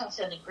they didn't come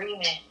to an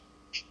agreement.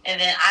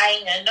 And then I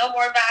ain't had no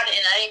more about it,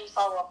 and I didn't even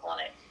follow up on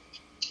it.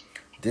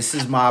 This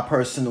is my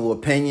personal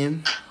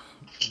opinion.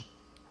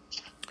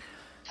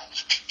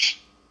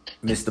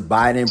 Mr.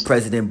 Biden,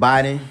 President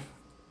Biden,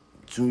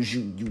 as soon as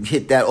you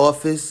hit that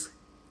office,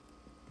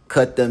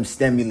 cut them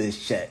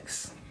stimulus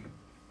checks.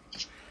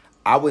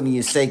 I wouldn't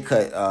even say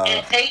cut.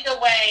 And take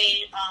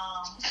away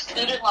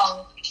student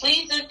loans.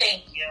 Please and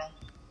thank you.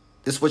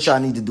 This is what y'all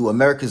need to do.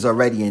 America's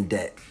already in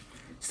debt.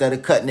 Instead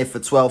of cutting it for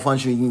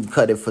 $1,200, you can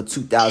cut it for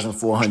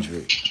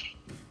 $2,400.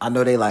 I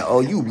know they like, oh,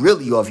 you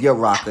really off your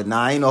rocker.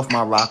 Nah, I ain't off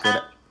my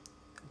rocker.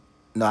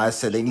 No, I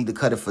said they need to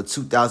cut it for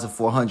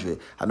 $2,400.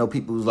 I know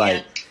people who's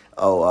like,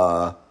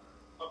 oh,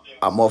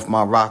 I'm off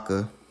my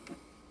rocker.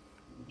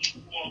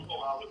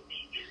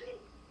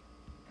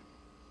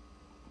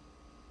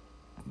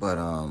 But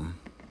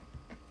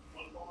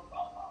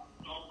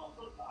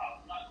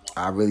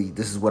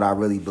this is what I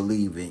really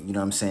believe in. You know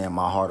what I'm saying?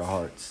 My heart of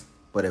hearts.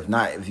 But if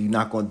you're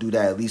not gonna do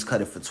that, at least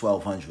cut it for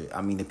 $1,200.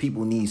 I mean, the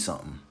people need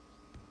something.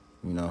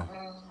 You know,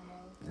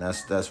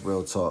 that's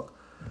real talk.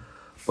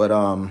 But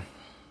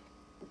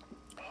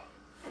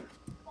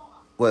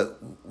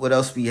what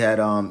else we had?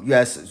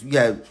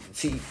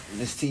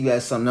 Miss T, you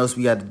had something else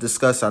we had to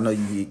discuss. I know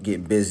you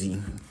get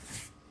busy.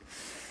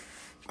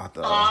 I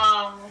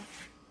thought.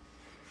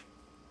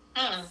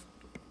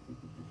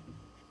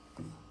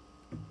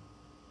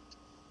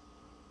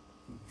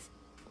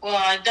 Well,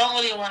 I don't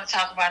really want to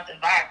talk about the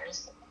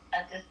virus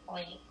at this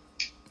point.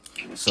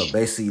 So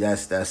basically,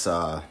 that's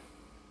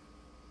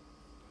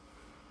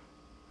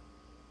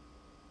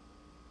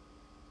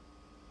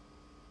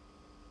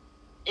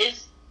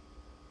It's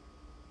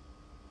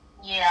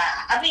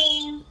I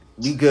mean,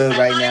 we good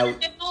right now. I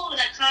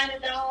kind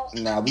of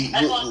don't. Nah, I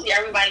just want to see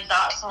everybody's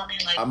thoughts on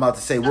it. Like, I'm about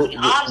to say, obviously,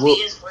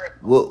 it's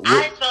real.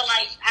 I felt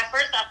like at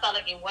first I felt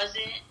like it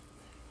wasn't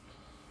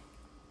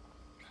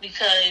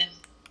because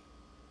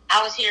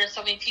I was hearing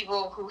so many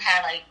people who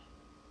had like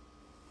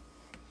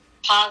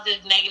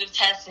positive, negative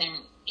tests, and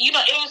it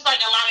was like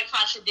a lot of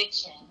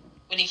contradiction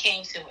when it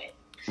came to it.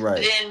 Right.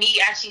 But then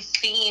me actually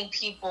seeing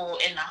people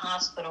in the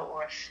hospital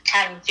or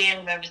having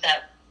family members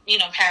that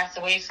passed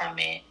away from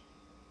it,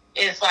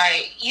 it's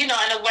like in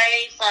a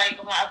way it's like,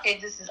 okay,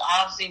 this is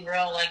obviously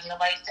real. Like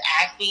nobody's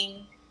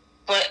acting,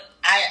 but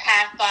I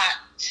have thought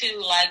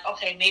too, like,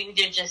 okay, maybe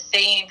they're just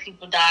saying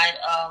people died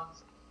of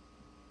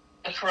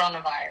the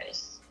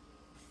coronavirus,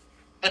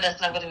 but that's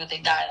not really what they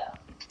died of.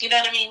 You know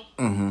what I mean?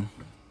 Mm-hmm.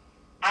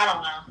 I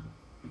don't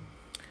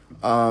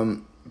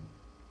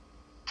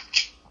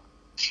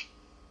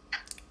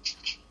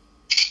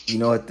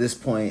know. At this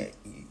point,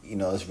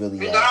 it's really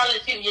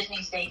regardless, people just need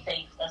to stay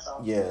safe. That's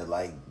all. Yeah,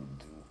 like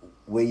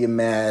wear your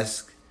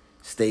mask,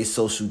 stay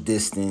social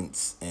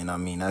distance, and I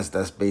mean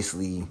that's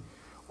basically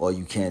all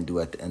you can do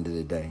at the end of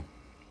the day.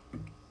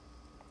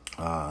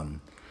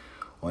 On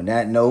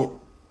that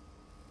note,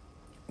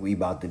 we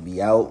about to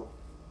be out.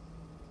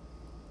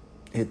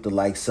 Hit the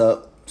likes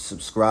up,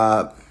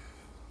 subscribe,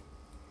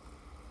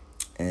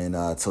 and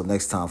till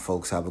next time,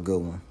 folks, have a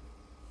good one.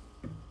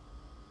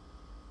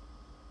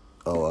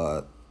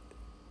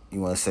 You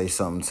want to say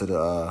something to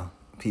the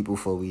people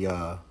before we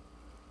head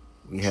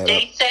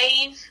Stay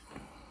safe.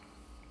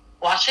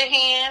 Wash your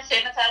hands.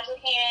 Sanitize your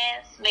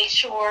hands. Make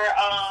sure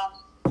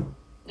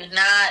you're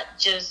not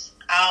just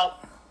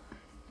out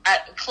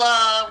at the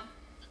club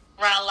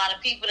around a lot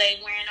of people that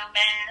ain't wearing no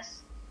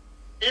masks.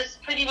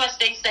 Just pretty much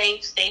stay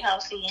safe. Stay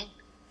healthy.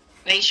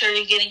 Make sure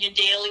you're getting your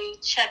daily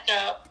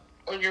checkup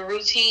or your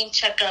routine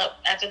checkup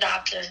at the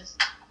doctor's.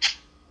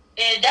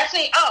 And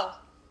definitely,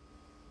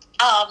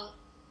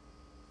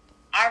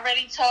 I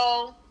already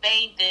told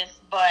Babe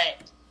this,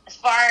 but as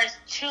far as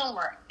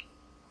turmeric,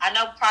 I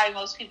know probably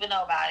most people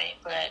know about it,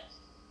 but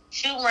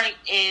turmeric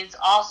is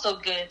also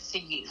good to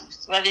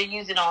use, whether you're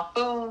using it on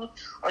food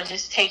or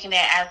just taking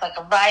it as like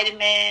a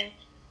vitamin.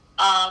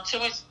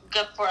 Turmeric's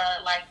good for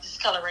like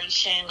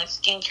discoloration, like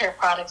skincare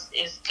products.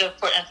 Is good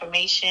for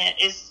inflammation.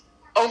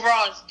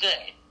 Overall it's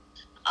good.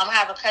 I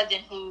have a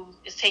cousin who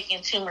is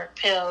taking turmeric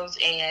pills,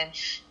 and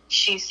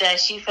she said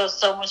she feels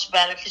so much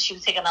better because she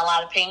was taking a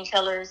lot of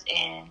painkillers,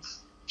 and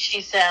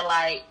she said,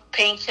 like,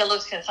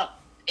 painkillers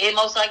it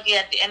most likely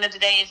at the end of the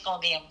day it's going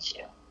to damage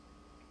you.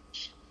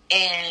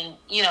 And,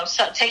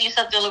 taking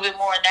something a little bit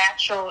more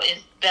natural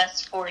is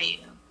best for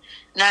you.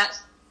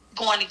 Not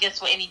going against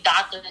what any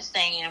doctor is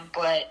saying,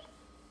 but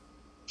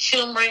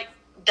turmeric,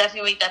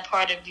 definitely make that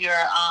part of your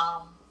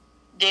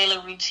daily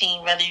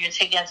routine, whether you're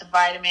taking it as a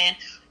vitamin,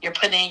 you're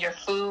putting in your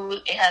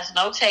food. It has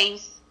no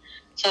taste.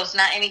 So it's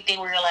not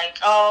anything where you're like,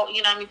 oh,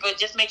 but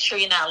just make sure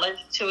you're not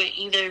allergic to it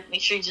either.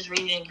 Make sure you just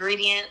read the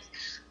ingredients.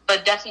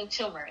 But definitely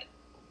turmeric.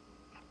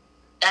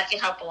 That can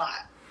help a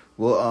lot.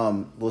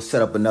 We'll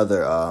set up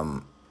another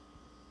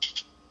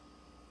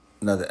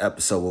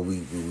episode where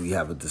we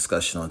have a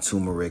discussion on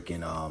turmeric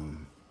and other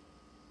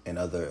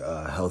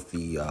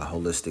healthy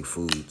holistic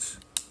foods.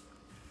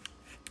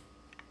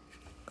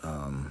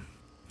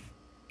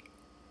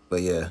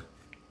 But yeah.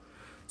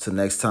 Till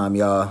next time,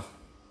 y'all.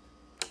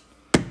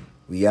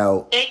 We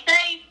out. Stay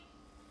safe.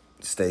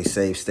 Stay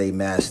safe. Stay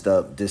masked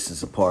up.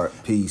 Distance apart.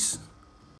 Peace.